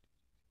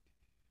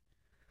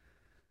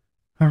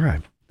 All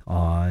right.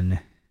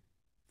 On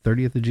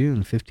 30th of June,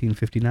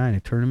 1559, a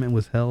tournament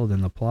was held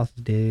in the Place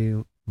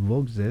des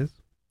Vosges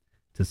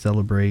to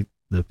celebrate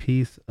the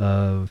peace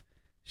of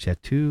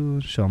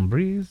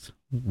Château-Chambries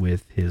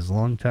with his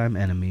longtime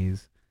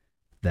enemies,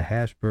 the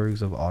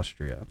Habsburgs of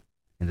Austria,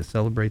 and to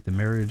celebrate the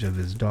marriage of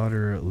his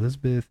daughter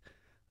Elizabeth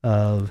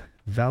of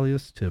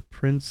Valois to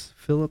Prince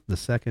Philip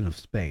II of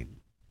Spain.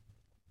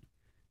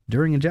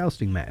 During a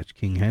jousting match,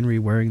 King Henry,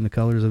 wearing the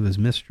colors of his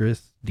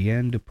mistress,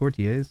 Diane de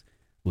Poitiers,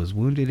 was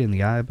wounded in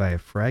the eye by a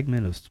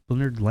fragment of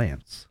splintered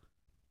lance,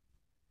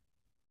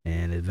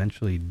 and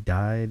eventually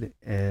died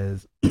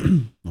as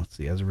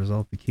a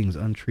result. The king's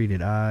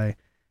untreated eye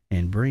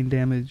and brain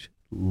damage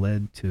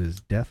led to his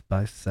death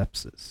by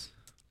sepsis.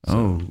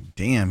 So,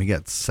 damn, he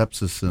got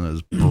sepsis in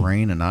his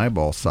brain and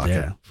eyeball socket.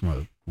 Yeah, from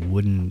a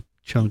wooden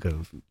chunk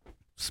of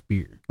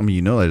spear. I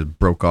mean, that it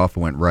broke off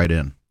and went right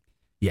in.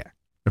 Yeah.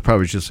 It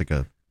probably was just like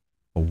a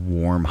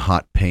warm,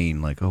 hot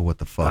pain, like, oh, what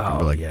the fuck? And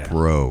be like,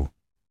 bro,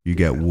 you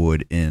got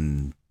wood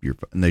in your...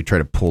 And they try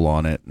to pull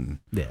on it. And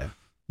yeah.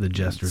 The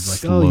jester's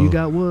like, oh, you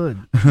got wood.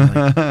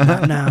 Like,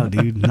 not now,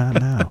 dude,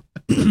 not now.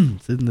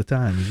 It's in the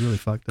time. He's really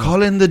fucked up.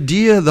 Call in the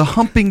deer, the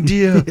humping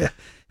deer. Yeah.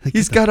 Like,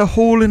 he's got a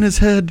hole in his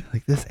head.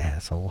 Like this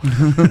asshole.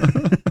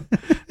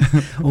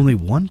 Only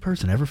one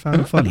person ever found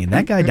it funny, and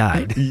that guy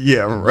died.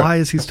 Yeah, right. Why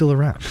is he still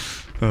around?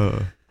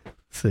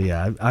 So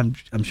yeah, I'm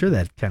sure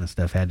that kind of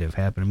stuff had to have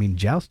happened. I mean,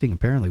 jousting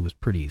apparently was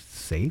pretty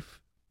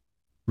safe,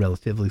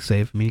 relatively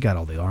safe. I mean, you got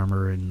all the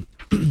armor and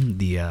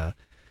the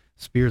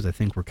spears. I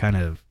think were kind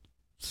of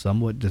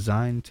somewhat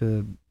designed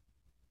to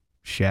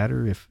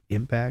shatter if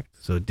impact,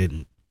 so it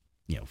didn't,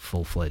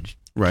 full-fledged.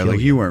 Right, like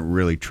you weren't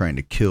really trying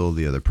to kill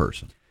the other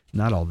person.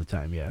 Not all the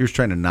time, yeah. You're just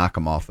trying to knock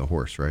him off the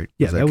horse, right?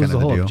 Yeah, that was the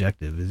whole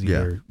objective, is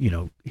either,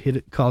 hit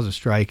it, cause a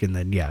strike, and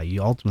then,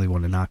 you ultimately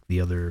want to knock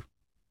the other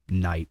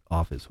knight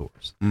off his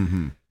horse.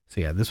 Mm-hmm. So,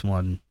 yeah, this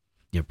one,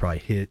 probably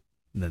hit,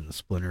 and then the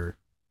splinter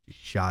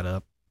shot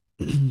up.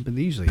 But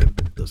they usually have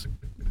those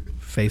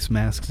face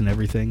masks and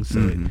everything,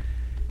 so,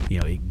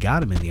 it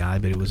got him in the eye,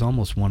 but it was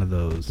almost one of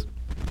those,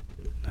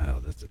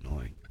 oh, that's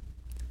annoying.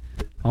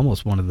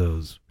 Almost one of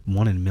those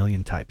 1 in a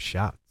million type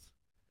shots,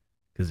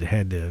 because it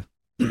had to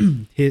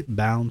hit,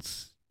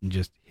 bounce, and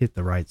just hit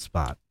the right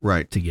spot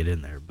to get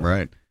in there. But,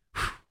 right.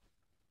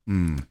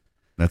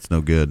 That's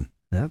no good.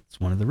 That's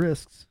one of the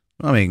risks.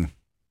 I mean,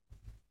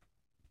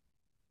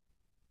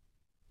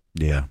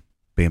 yeah,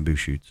 bamboo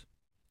shoots.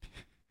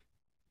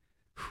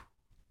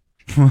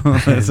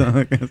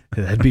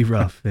 That'd be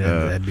rough.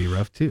 Yeah, that'd be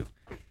rough too.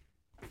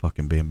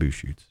 Fucking bamboo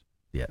shoots.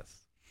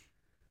 Yes.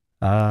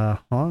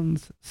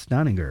 Hans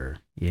Stauninger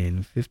in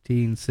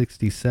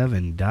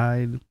 1567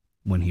 died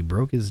when he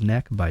broke his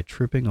neck by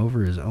tripping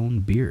over his own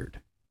beard.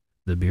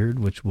 The beard,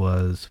 which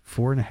was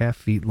 4.5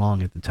 feet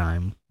long at the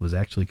time, was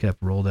actually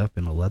kept rolled up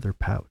in a leather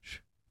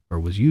pouch, or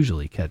was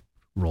usually kept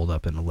rolled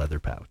up in a leather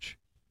pouch.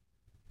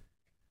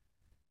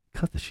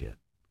 Cut the shit.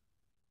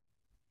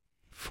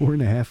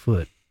 4.5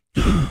 foot.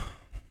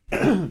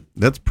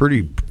 That's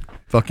pretty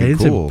fucking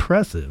it's cool.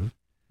 Impressive.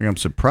 I'm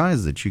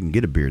surprised that you can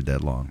get a beard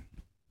that long.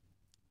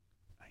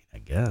 I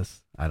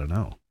guess. I don't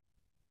know.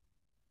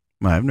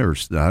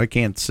 I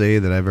can't say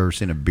that I've ever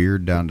seen a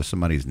beard down to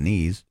somebody's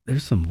knees.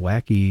 There's some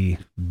wacky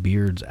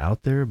beards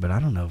out there, but I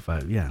don't know if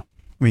I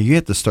mean, you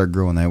have to start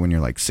growing that when you're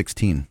like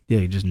 16. Yeah,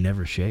 you just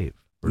never shave.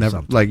 Never,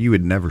 something. like you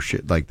would never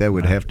shave. Like that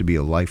would have to be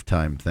a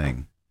lifetime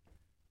thing.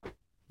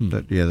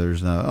 But yeah,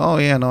 there's no,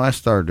 I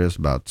started this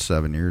about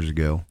 7 years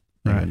ago.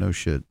 Right. Yeah, no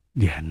shit.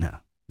 Yeah,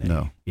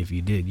 no. If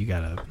you did, you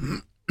got a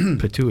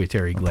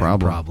pituitary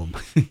gland problem.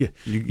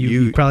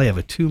 you probably have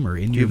a tumor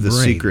in your brain. You have the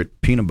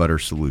secret peanut butter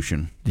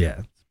solution. Yeah,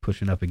 it's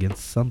pushing up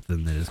against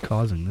something that is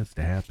causing this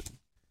to happen.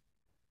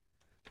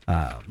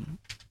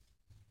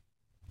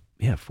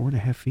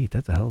 4.5 feet.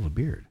 That's a hell of a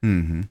beard.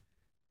 Mm-hmm.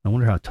 I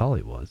wonder how tall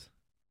he was.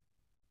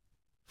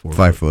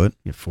 5 foot.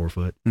 Yeah, 4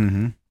 foot.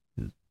 Mm-hmm.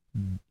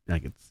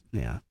 Like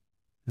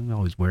I'm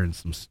always wearing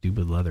some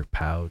stupid leather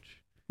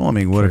pouch. Well, I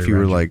mean, what if you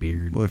were like,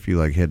 what if you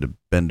like had to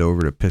bend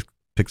over to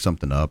pick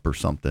something up or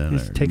something?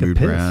 Just or take a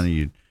piss. Around and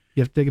you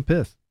have to take a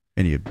piss.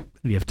 And you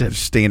have to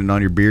standing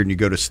on your beard, and you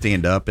go to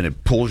stand up, and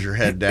it pulls your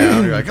head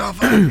down. You're like, oh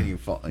fuck, and you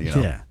fall. You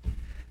know? Yeah.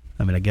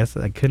 I mean, I guess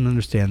I couldn't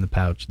understand the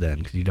pouch then,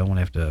 because you don't want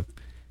to have to,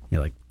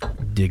 like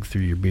dig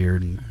through your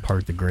beard and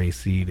part the gray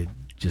seed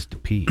just to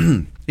pee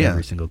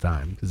every single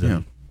time, because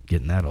then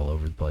getting that all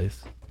over the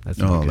place.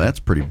 That's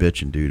pretty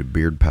bitching, dude. A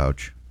beard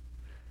pouch.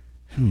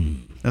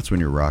 That's when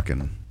you're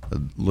rocking a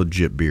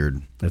legit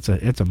beard. It's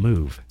a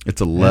move.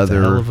 It's a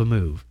leather. That's a hell of a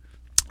move.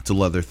 It's a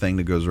leather thing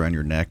that goes around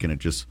your neck, and it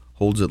just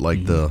holds it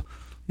like the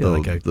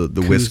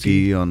koozie.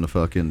 whiskey on the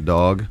fucking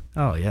dog.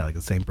 Oh yeah, like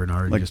a Saint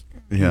Bernard. Like,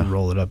 you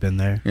roll it up in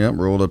there. Yeah,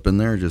 rolled up in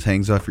there. It just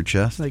hangs off your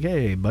chest. Like,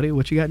 hey, buddy,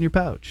 what you got in your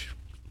pouch?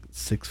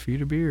 6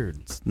 feet of beard.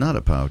 It's not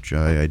a pouch.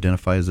 I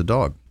identify as a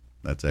dog.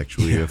 That's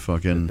actually a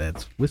fucking...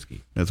 That's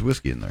whiskey. That's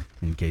whiskey in there.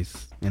 In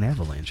case an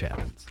avalanche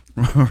happens.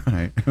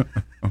 Right.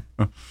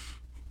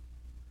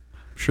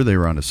 Sure they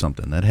were onto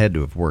something. That had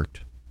to have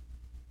worked.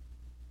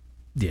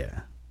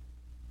 Yeah.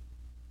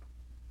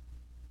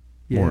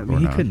 Yeah, I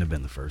mean, he couldn't have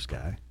been the first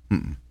guy.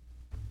 Mm-mm.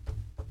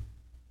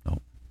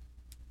 Nope.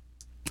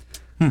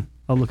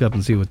 I'll look up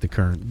and see what the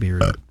current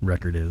beard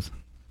record is.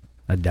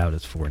 I doubt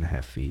it's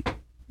 4.5 feet.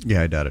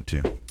 Yeah, I doubt it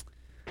too.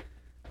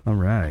 All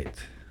right.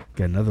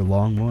 Got another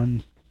long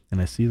one,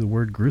 and I see the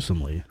word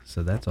gruesomely,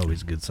 so that's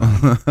always a good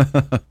sign.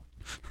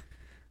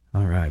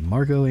 All right.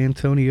 Marco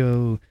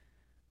Antonio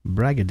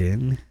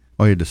Bragadin.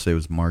 All you had to say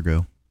was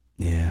Margot.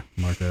 Yeah,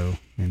 Marco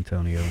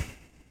Antonio.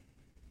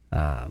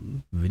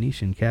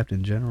 Venetian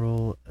Captain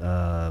General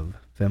of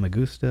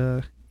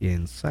Famagusta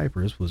in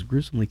Cyprus was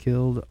gruesomely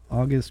killed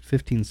August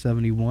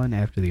 1571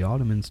 after the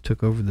Ottomans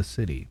took over the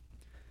city.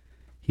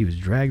 He was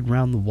dragged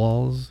round the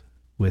walls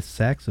with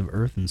sacks of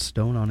earth and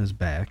stone on his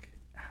back.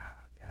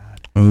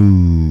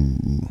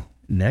 Ooh.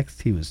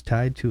 Next, he was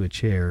tied to a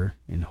chair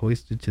and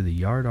hoisted to the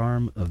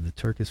yardarm of the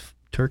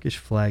Turkish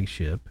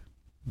flagship,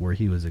 where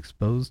he was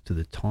exposed to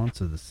the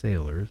taunts of the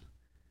sailors.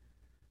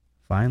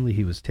 Finally,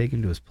 he was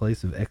taken to his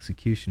place of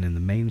execution in the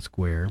main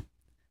square,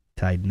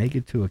 tied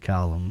naked to a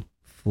column,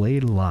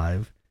 flayed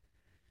alive.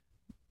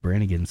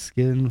 Brannigan's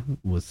skin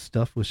was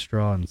stuffed with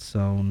straw and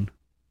sewn,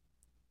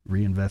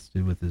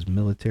 reinvested with his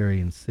military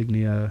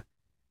insignia,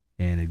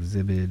 and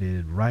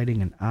exhibited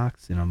riding an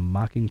ox in a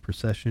mocking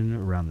procession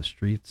around the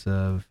streets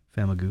of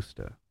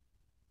Famagusta.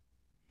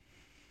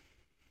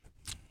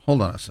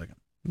 Hold on a second.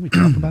 Can we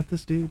talk about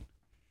this dude?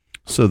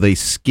 So they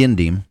skinned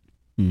him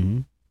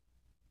and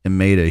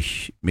made a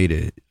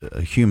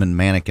human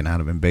mannequin out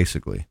of him,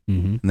 basically,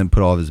 and then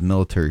put all of his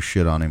military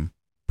shit on him,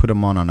 put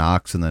him on an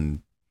ox, and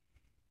then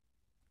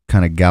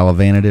kind of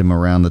gallivanted him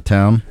around the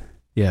town.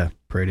 Yeah,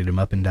 paraded him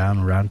up and down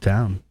around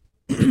town.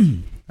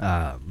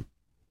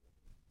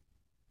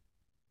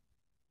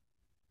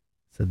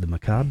 Said the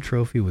macabre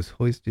trophy was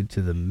hoisted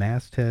to the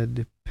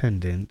masthead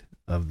pendant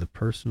of the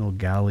personal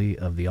galley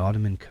of the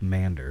Ottoman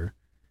commander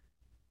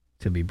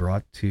to be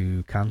brought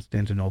to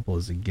Constantinople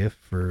as a gift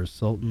for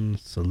Sultan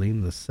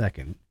Selim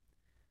II.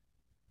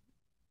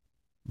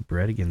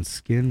 Brannigan's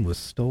skin was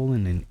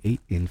stolen in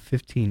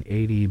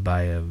 1580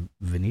 by a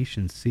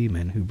Venetian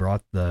seaman who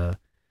brought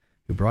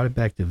it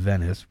back to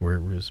Venice, where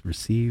it was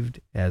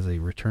received as a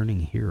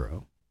returning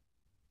hero.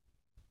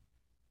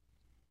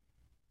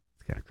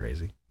 It's kind of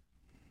crazy.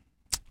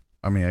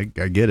 I mean,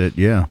 I get it,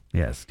 yeah.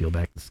 Yeah, steal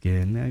back the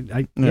skin.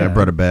 I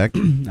brought it back.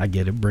 I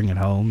get it, bring it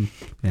home.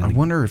 I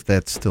wonder if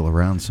that's still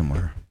around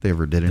somewhere. If they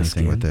ever did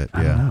anything with that.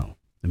 I don't know.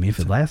 I mean, if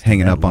it lasted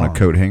hanging up on a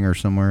coat hanger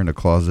somewhere in a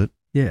closet.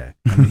 Yeah.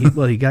 I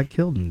mean, he got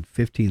killed in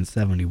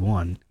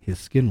 1571. His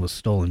skin was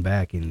stolen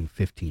back in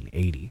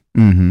 1580.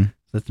 Mm-hmm. So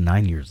that's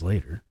 9 years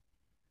later.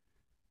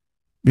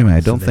 Yeah, I mean, I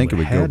don't think it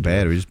would go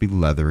bad. It would just be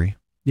leathery.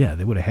 Yeah,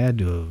 they would have had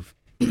to have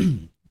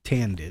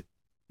tanned it.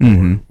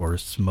 Or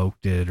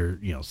smoked it, or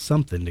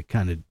something to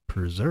kind of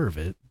preserve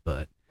it.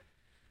 But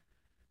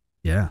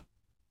yeah,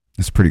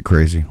 it's pretty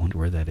crazy. I wonder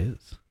where that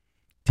is.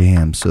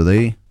 Damn. So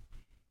they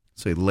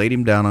laid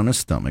him down on his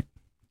stomach,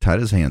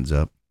 tied his hands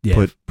up,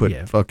 put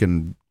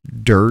fucking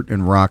dirt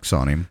and rocks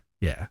on him.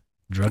 Yeah,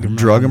 drug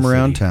him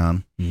around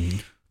town. Mm-hmm.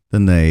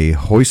 Then they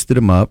hoisted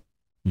him up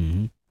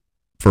Mm-hmm.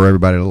 for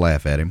everybody to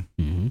laugh at him.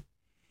 Mm-hmm.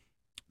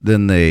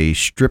 Then they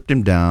stripped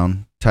him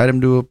down, tied him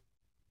to a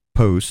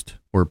post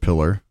or a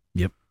pillar.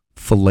 Yep.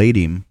 Filleted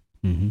him.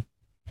 Mm-hmm.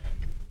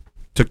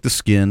 Took the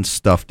skin,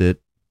 stuffed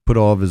it, put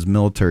all of his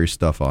military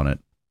stuff on it,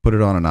 put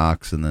it on an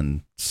ox, and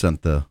then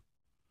sent the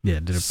Yeah,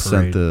 did a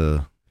sent parade.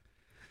 the.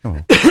 Oh,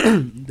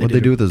 what'd they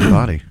do with his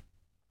body?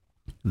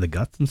 The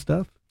guts and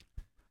stuff?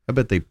 I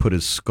bet they put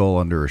his skull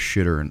under a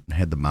shitter and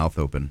had the mouth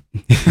open.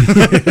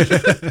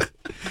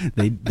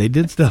 They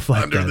did stuff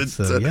like under that.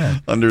 So yeah,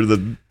 under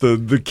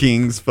the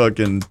king's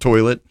fucking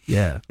toilet.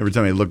 yeah, Every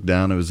time he looked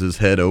down, it was his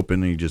head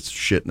open and he just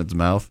shit in its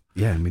mouth.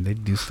 yeah. I mean, they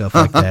do stuff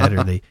like that,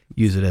 or they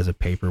use it as a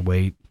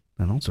paperweight,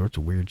 and all sorts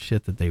of weird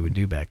shit that they would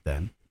do back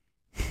then.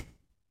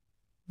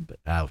 But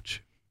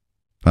ouch,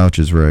 Ouch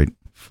is right.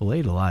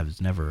 filleted alive is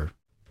never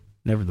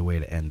the way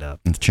to end up.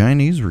 And the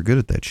Chinese were good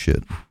at that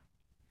shit.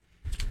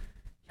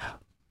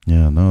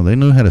 Yeah, no, they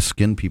knew how to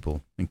skin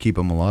people and keep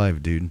them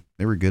alive, dude.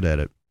 They were good at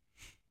it.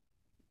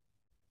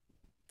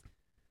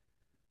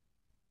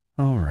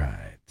 All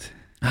right.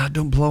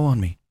 Don't blow on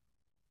me.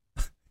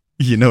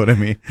 You know what I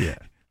mean? Yeah.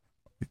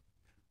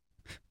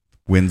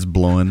 Wind's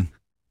blowing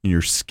and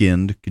you're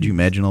skinned. Could you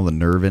imagine all the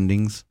nerve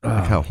endings?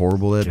 Like Oh, how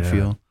horrible that'd God.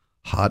 feel?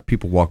 Hot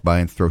people walk by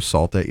and throw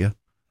salt at you.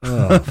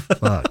 Oh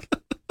fuck.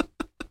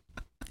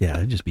 Yeah,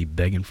 I'd just be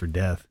begging for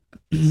death.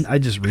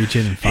 I'd just reach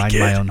in and find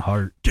my kid. own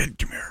heart. Kid,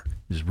 come here.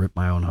 Just rip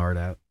my own heart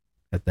out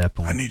at that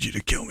point. need you to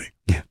kill me.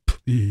 Yeah,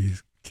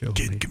 please kill me.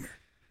 Kid, come here.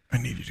 I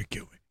need you to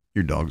kill me.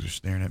 Your dogs are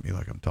staring at me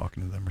like I'm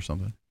talking to them or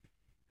something.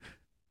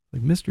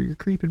 Like, mister, you're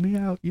creeping me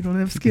out. You don't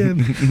have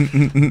skin.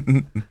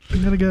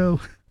 I'm gonna go.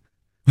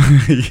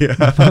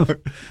 Yeah.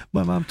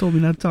 My mom told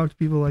me not to talk to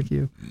people like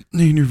you.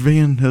 And your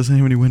van doesn't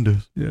have any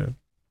windows. Yeah.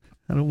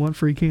 I don't want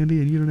free candy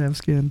and you don't have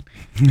skin.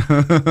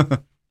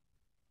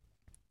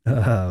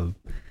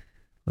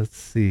 Let's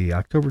see.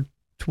 October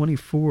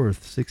 24th,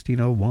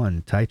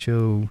 1601,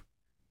 Tycho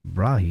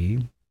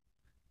Brahe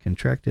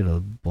contracted a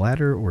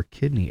bladder or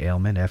kidney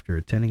ailment after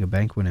attending a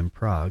banquet in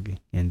Prague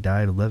and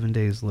died 11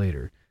 days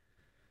later.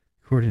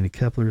 According to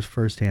Kepler's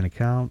first-hand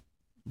account,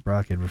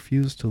 Brahe had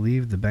refused to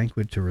leave the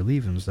banquet to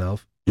relieve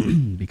himself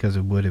because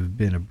it would have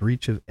been a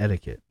breach of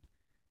etiquette.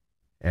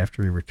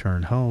 After he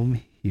returned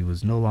home, he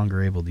was no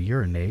longer able to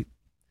urinate,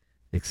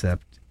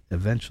 except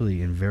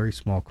eventually in very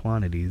small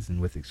quantities and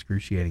with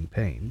excruciating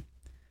pain.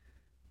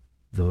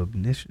 Though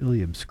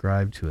initially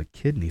ascribed to a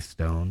kidney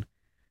stone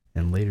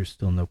and later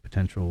still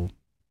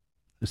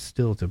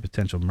to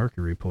potential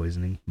mercury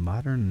poisoning,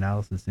 modern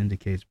analysis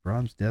indicates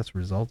Brahms' death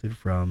resulted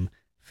from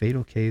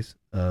fatal case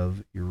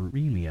of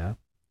uremia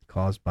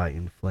caused by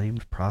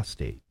inflamed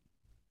prostate.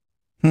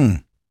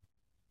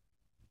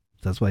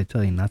 That's why I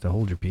tell you not to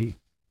hold your pee.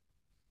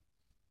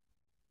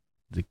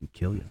 It can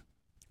kill you.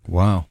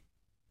 Wow.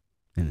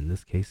 And in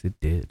this case, it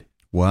did.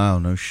 Wow,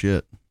 no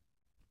shit.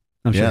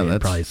 I'm sure Yeah, he had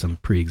that's- probably some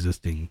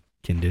pre-existing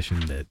condition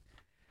that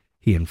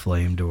he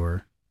inflamed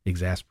or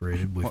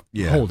exasperated with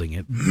holding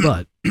it.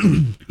 But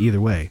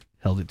either way,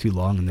 held it too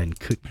long and then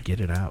couldn't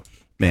get it out.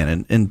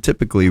 Man, and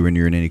typically when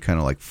you're in any kind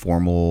of like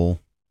formal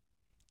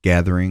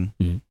gathering,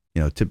 Mhm.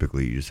 you know,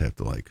 typically you just have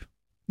to like,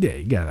 Yeah,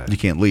 you gotta. you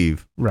can't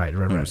leave. Right.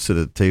 I'm going to sit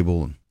at the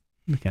table and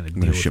Kind of I'm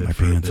going to shit my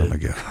pants. I'm going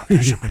to go. I'm going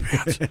to shit my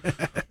pants.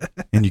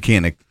 And you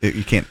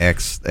can't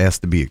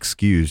ask to be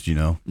excused, you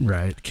know.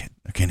 Right.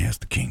 I can't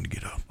ask the king to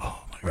get up.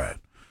 Oh my God.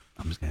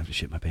 I'm just gonna have to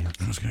shit my pants.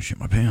 I'm just going to shit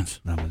my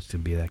pants. I'm just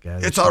gonna be that guy.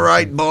 that It's shits all my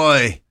right, pants.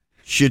 boy.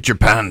 Shit your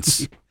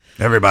pants.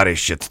 Everybody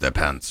shits their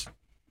pants.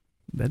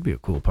 That'd be a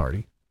cool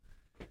party.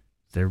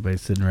 Is everybody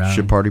sitting around?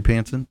 Shit party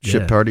pantsing? Yeah.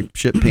 Shit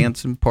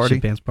pantsing party?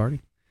 Shit pants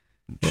party.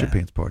 Shit Yeah.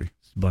 pants party.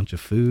 Just a bunch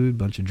of food,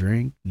 bunch of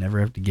drink. Never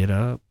have to get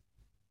up.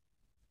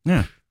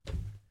 Yeah.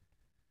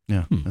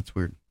 Yeah, Hmm. that's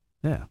weird.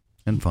 Yeah.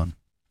 And fun.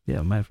 Yeah,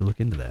 I might have to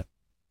look into that.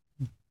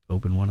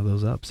 Open one of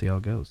those up, see how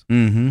it goes.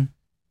 Mm-hmm.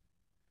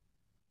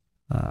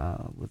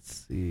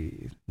 Let's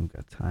see. We've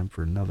got time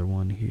for another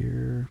one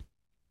here.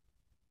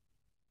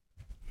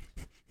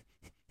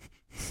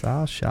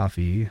 Sa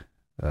Shafi,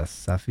 a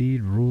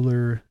Safid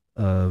ruler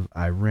of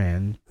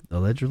Iran,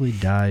 allegedly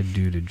died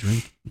due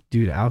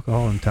to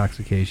alcohol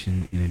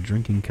intoxication in a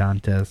drinking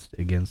contest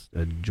against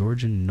a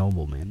Georgian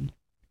nobleman.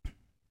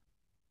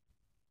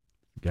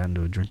 Got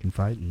into a drinking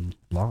fight and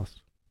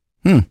lost.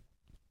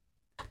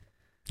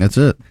 That's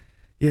it.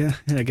 Yeah,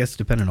 and I guess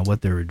depending on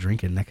what they were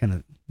drinking, that kind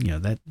of,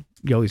 that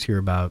you always hear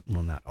about,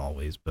 well, not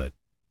always, but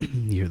you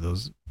hear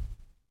those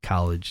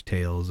college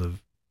tales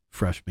of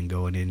freshmen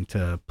going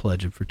into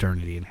pledge of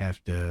fraternity and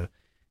have to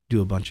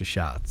do a bunch of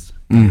shots.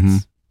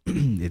 Mhm.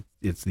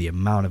 It's the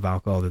amount of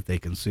alcohol that they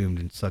consumed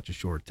in such a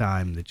short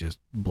time that just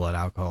blood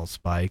alcohol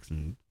spikes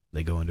and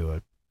they go into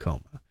a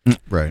coma.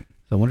 Right.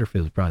 So I wonder if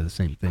it was probably the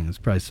same thing. It's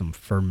probably some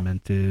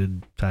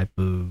fermented type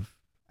of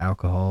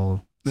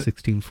alcohol,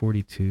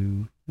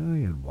 1642. Oh,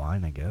 you had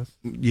wine, I guess.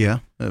 Yeah,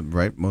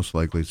 right. Most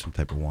likely some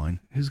type of wine.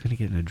 Who's going to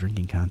get in a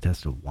drinking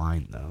contest of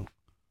wine, though?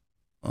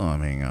 Oh, I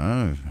mean,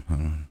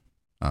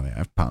 I I mean,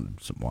 I've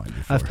pounded some wine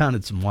before. I've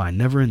pounded some wine,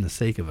 never in the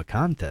sake of a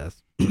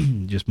contest,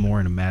 just more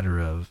in a matter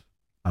of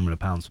I'm going to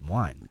pound some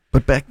wine.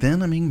 But back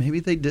then, I mean,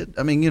 maybe they did.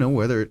 I mean,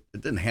 whether it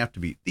didn't have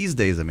to be. These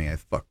days, I mean,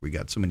 we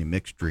got so many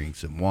mixed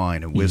drinks and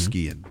wine and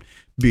whiskey and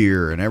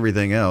beer and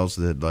everything else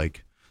that,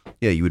 like,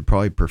 yeah, you would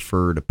probably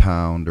prefer to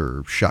pound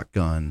or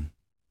shotgun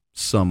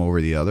some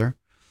over the other.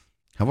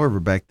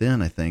 However, back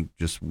then, I think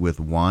just with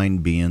wine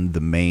being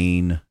the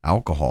main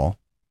alcohol,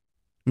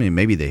 I mean,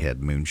 maybe they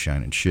had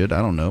moonshine and shit.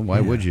 I don't know. Why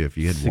would you if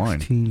you had wine?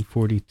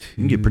 1642. You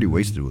can get pretty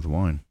wasted with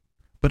wine.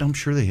 But I'm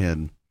sure they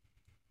had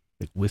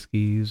like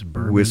whiskeys,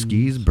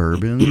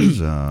 bourbons.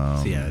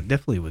 So yeah, it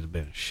definitely would have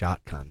been a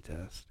shot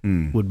contest,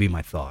 would be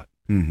my thought.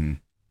 Mm-hmm.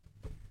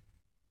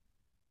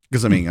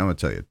 Because, I mean, I'm going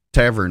to tell you,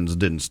 taverns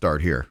didn't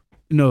start here.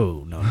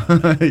 No.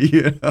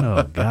 Yeah.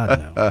 Oh,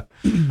 God, no.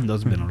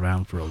 Those have been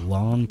around for a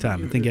long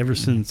time. I think ever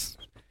since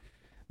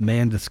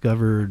man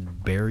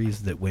discovered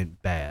berries that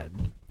went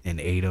bad and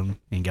ate them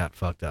and got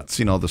fucked up.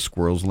 Seen all the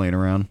squirrels laying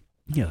around?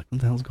 Yeah, like,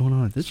 what the hell's going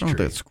on at this tree? What's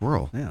wrong with that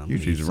squirrel? Yeah,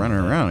 Usually he's running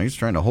around. He's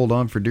trying to hold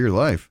on for dear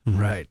life.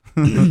 Right.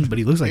 But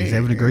he looks like he's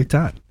having a great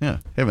time. Yeah.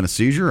 Having a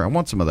seizure? I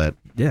want some of that.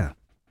 Yeah.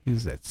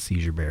 He's that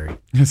seizure berry.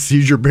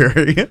 Seizure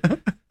berry.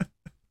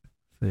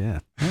 So, yeah.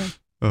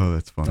 Oh,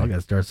 that's funny. I got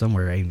to start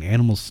somewhere. And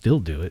animals still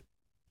do it.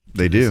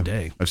 They do.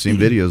 Day. I've seen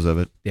videos of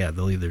it. Yeah,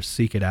 they'll either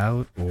seek it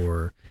out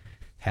or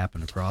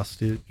happen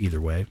across it. Either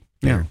way.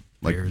 Yeah.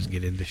 Like, bears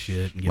get into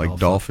shit. And get like all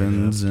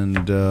dolphins and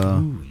and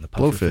the blowfish.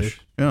 pufferfish.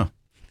 Yeah.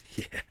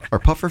 Are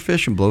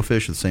pufferfish and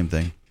blowfish the same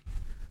thing?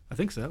 I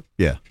think so.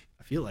 Yeah.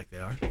 I feel like they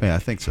are. Yeah, I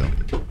think so.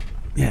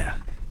 Yeah.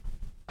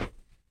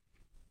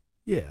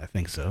 Yeah, I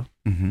think so.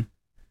 Mm-hmm.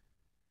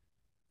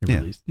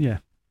 At least, yeah.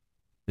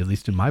 At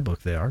least in my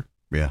book, they are.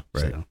 Yeah,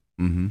 right. So,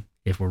 Mm-hmm.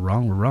 if we're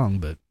wrong, we're wrong,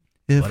 but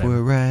If whatever.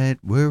 we're right,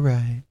 we're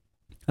right.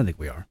 I think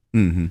we are.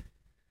 Mm-hmm.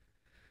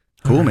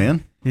 Cool, All right.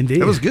 man.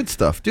 Indeed. That was good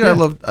stuff. Dude, Yeah.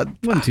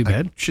 wasn't too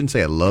bad. I shouldn't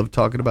say I love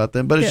talking about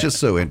them, but it's Yeah. just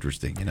so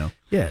interesting,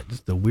 Yeah,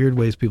 just the weird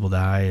ways people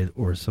die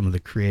or some of the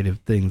creative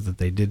things that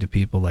they did to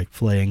people, like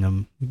flaying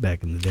them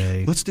back in the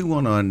day. Let's do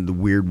one on the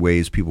weird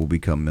ways people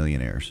become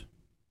millionaires.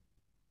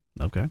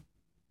 Okay.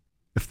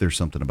 If there's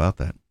something about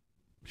that.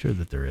 I'm sure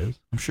that there is.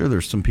 I'm sure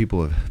there's some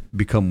people have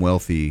become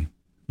wealthy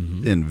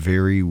in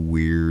very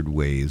weird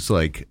ways,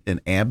 like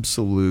an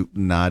absolute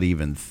not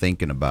even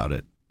thinking about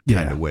it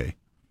kind of way.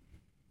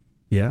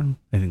 Yeah,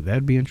 I think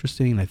that'd be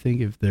interesting. I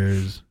think if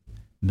there's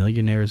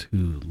millionaires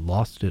who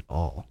lost it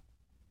all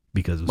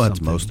because of Well, that's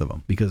something, most of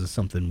them. because of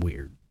something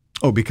weird.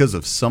 Oh, because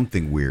of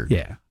something weird.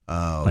 Yeah.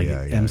 Oh, Like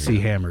yeah.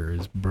 MC Hammer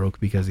is broke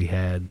because he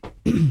had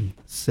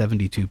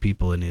 72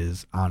 people in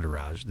his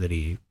entourage that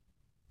he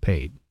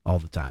paid all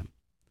the time.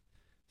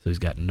 So he's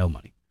got no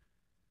money.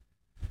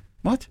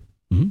 What?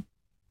 Mm-hmm.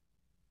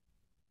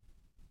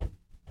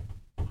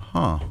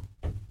 Huh.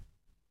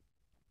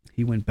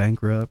 He went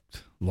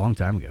bankrupt a long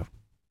time ago.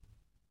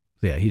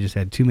 So yeah, he just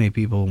had too many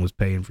people and was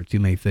paying for too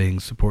many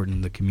things,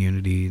 supporting the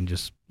community and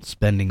just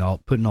putting all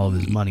of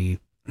his money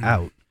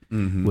out,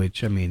 Mm-hmm.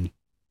 which, I mean,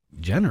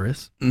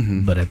 generous,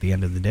 Mm-hmm. but at the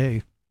end of the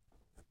day,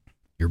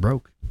 you're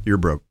broke. You're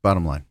broke.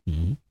 Bottom line.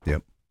 Mm-hmm.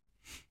 Yep.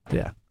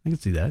 Yeah, I can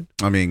see that.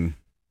 I mean,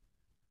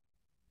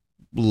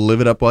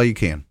 live it up while you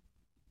can.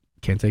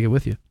 Can't take it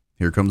with you.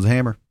 Here comes the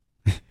hammer.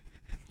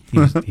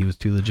 He was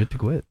too legit to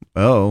quit.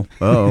 Oh.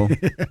 Paying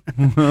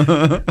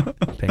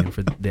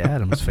for the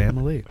Addams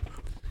family.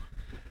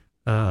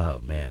 Oh,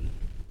 man.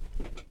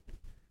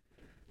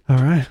 All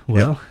right.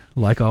 Well,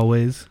 like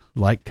always,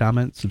 like,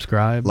 comment,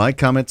 subscribe. Like,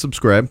 comment,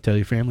 subscribe. Tell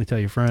your family, tell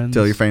your friends.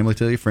 Tell your family,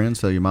 tell your friends,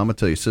 tell your mama,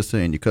 tell your sister,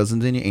 and your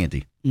cousins, and your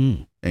auntie,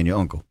 and your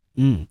uncle,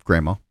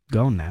 grandma.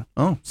 Gone now.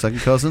 Oh, second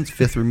cousins,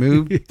 fifth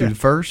removed through the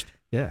first.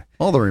 Yeah.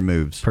 All the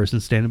removes. Person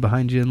standing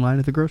behind you in line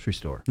at the grocery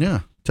store. Yeah.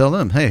 Tell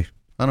them, hey,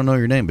 I don't know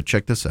your name, but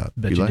check this out.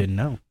 Bet you didn't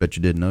know. Bet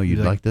you didn't know you'd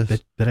like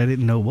this. Bet I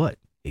didn't know what.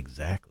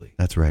 Exactly.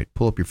 That's right.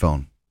 Pull up your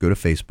phone. Go to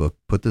Facebook.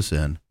 Put this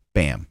in.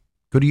 Bam.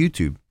 Go to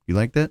YouTube. You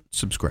like that?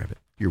 Subscribe it.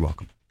 You're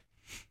welcome.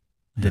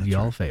 Did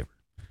y'all a favor.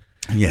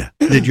 Yeah.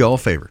 Did y'all a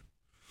favor.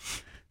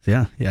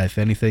 So yeah. If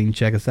anything,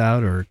 check us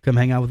out or come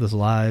hang out with us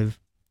live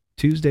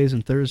Tuesdays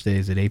and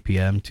Thursdays at 8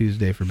 p.m.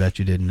 Tuesday for Bet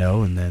You Didn't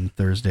Know, and then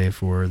Thursday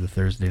for the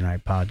Thursday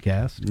Night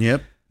Podcast.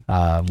 Yep.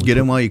 Get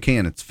in while you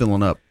can. It's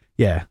filling up.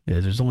 Yeah.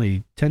 There's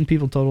only 10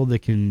 people total that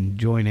can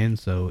join in,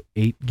 so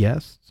 8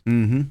 guests.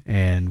 Mm-hmm.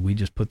 And we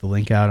just put the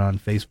link out on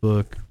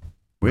Facebook.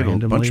 We had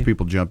randomly. a bunch of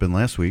people jump in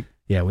last week.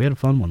 Yeah, we had a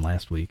fun one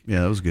last week.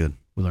 Yeah, that was good.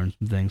 We learned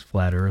some things,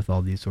 flat Earth,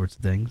 all these sorts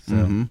of things. So.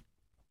 Mm-hmm.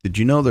 Did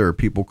you know there are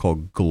people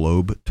called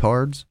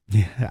globe-tards?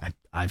 Yeah,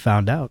 I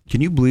found out. Can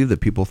you believe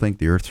that people think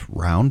the Earth's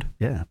round?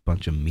 Yeah, a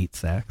bunch of meat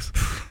sacks.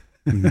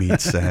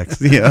 Meat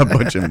sacks. Yeah, a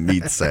bunch of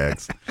meat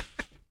sacks.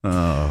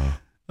 Oh,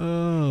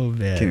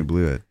 man. can't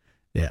believe it.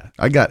 Yeah.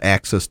 I got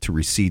access to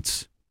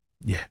receipts.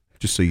 Yeah.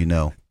 Just so you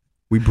know.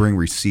 We bring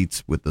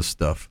receipts with this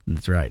stuff.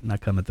 That's right. And I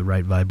come at the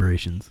right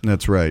vibrations.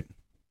 That's right.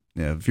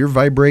 Yeah, if you're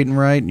vibrating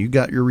right and you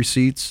got your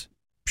receipts,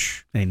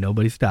 Ain't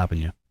nobody stopping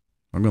you.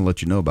 I'm going to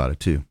let you know about it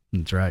too.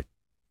 That's right.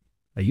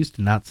 I used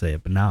to not say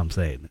it, but now I'm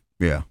saying it.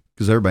 Yeah,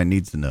 because everybody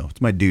needs to know. It's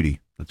my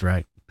duty. That's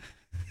right.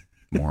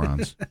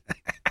 Morons.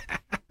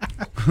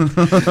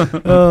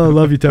 Oh,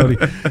 love you, Tony.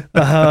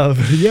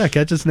 Yeah,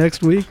 catch us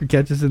next week or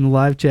catch us in the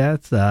live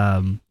chats.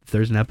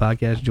 Thursday Night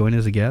Podcast, join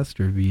as a guest,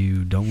 or if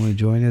you don't want to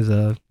join as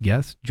a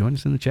guest, join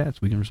us in the chats.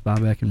 We can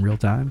respond back in real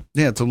time.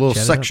 Yeah, it's a little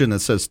section that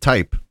says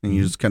type, and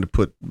you just kind of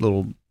put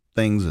little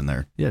things in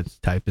there. Yeah,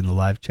 just type in the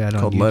live chat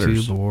on YouTube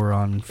letters. Or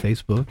on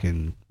Facebook,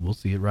 and we'll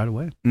see it right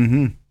away.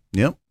 Mm-hmm.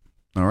 Yep.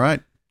 All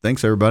right.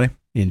 Thanks, everybody.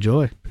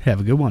 Enjoy. Have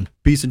a good one.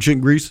 Peace and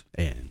chin grease.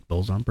 And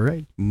Bulls on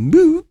Parade.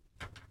 Boo.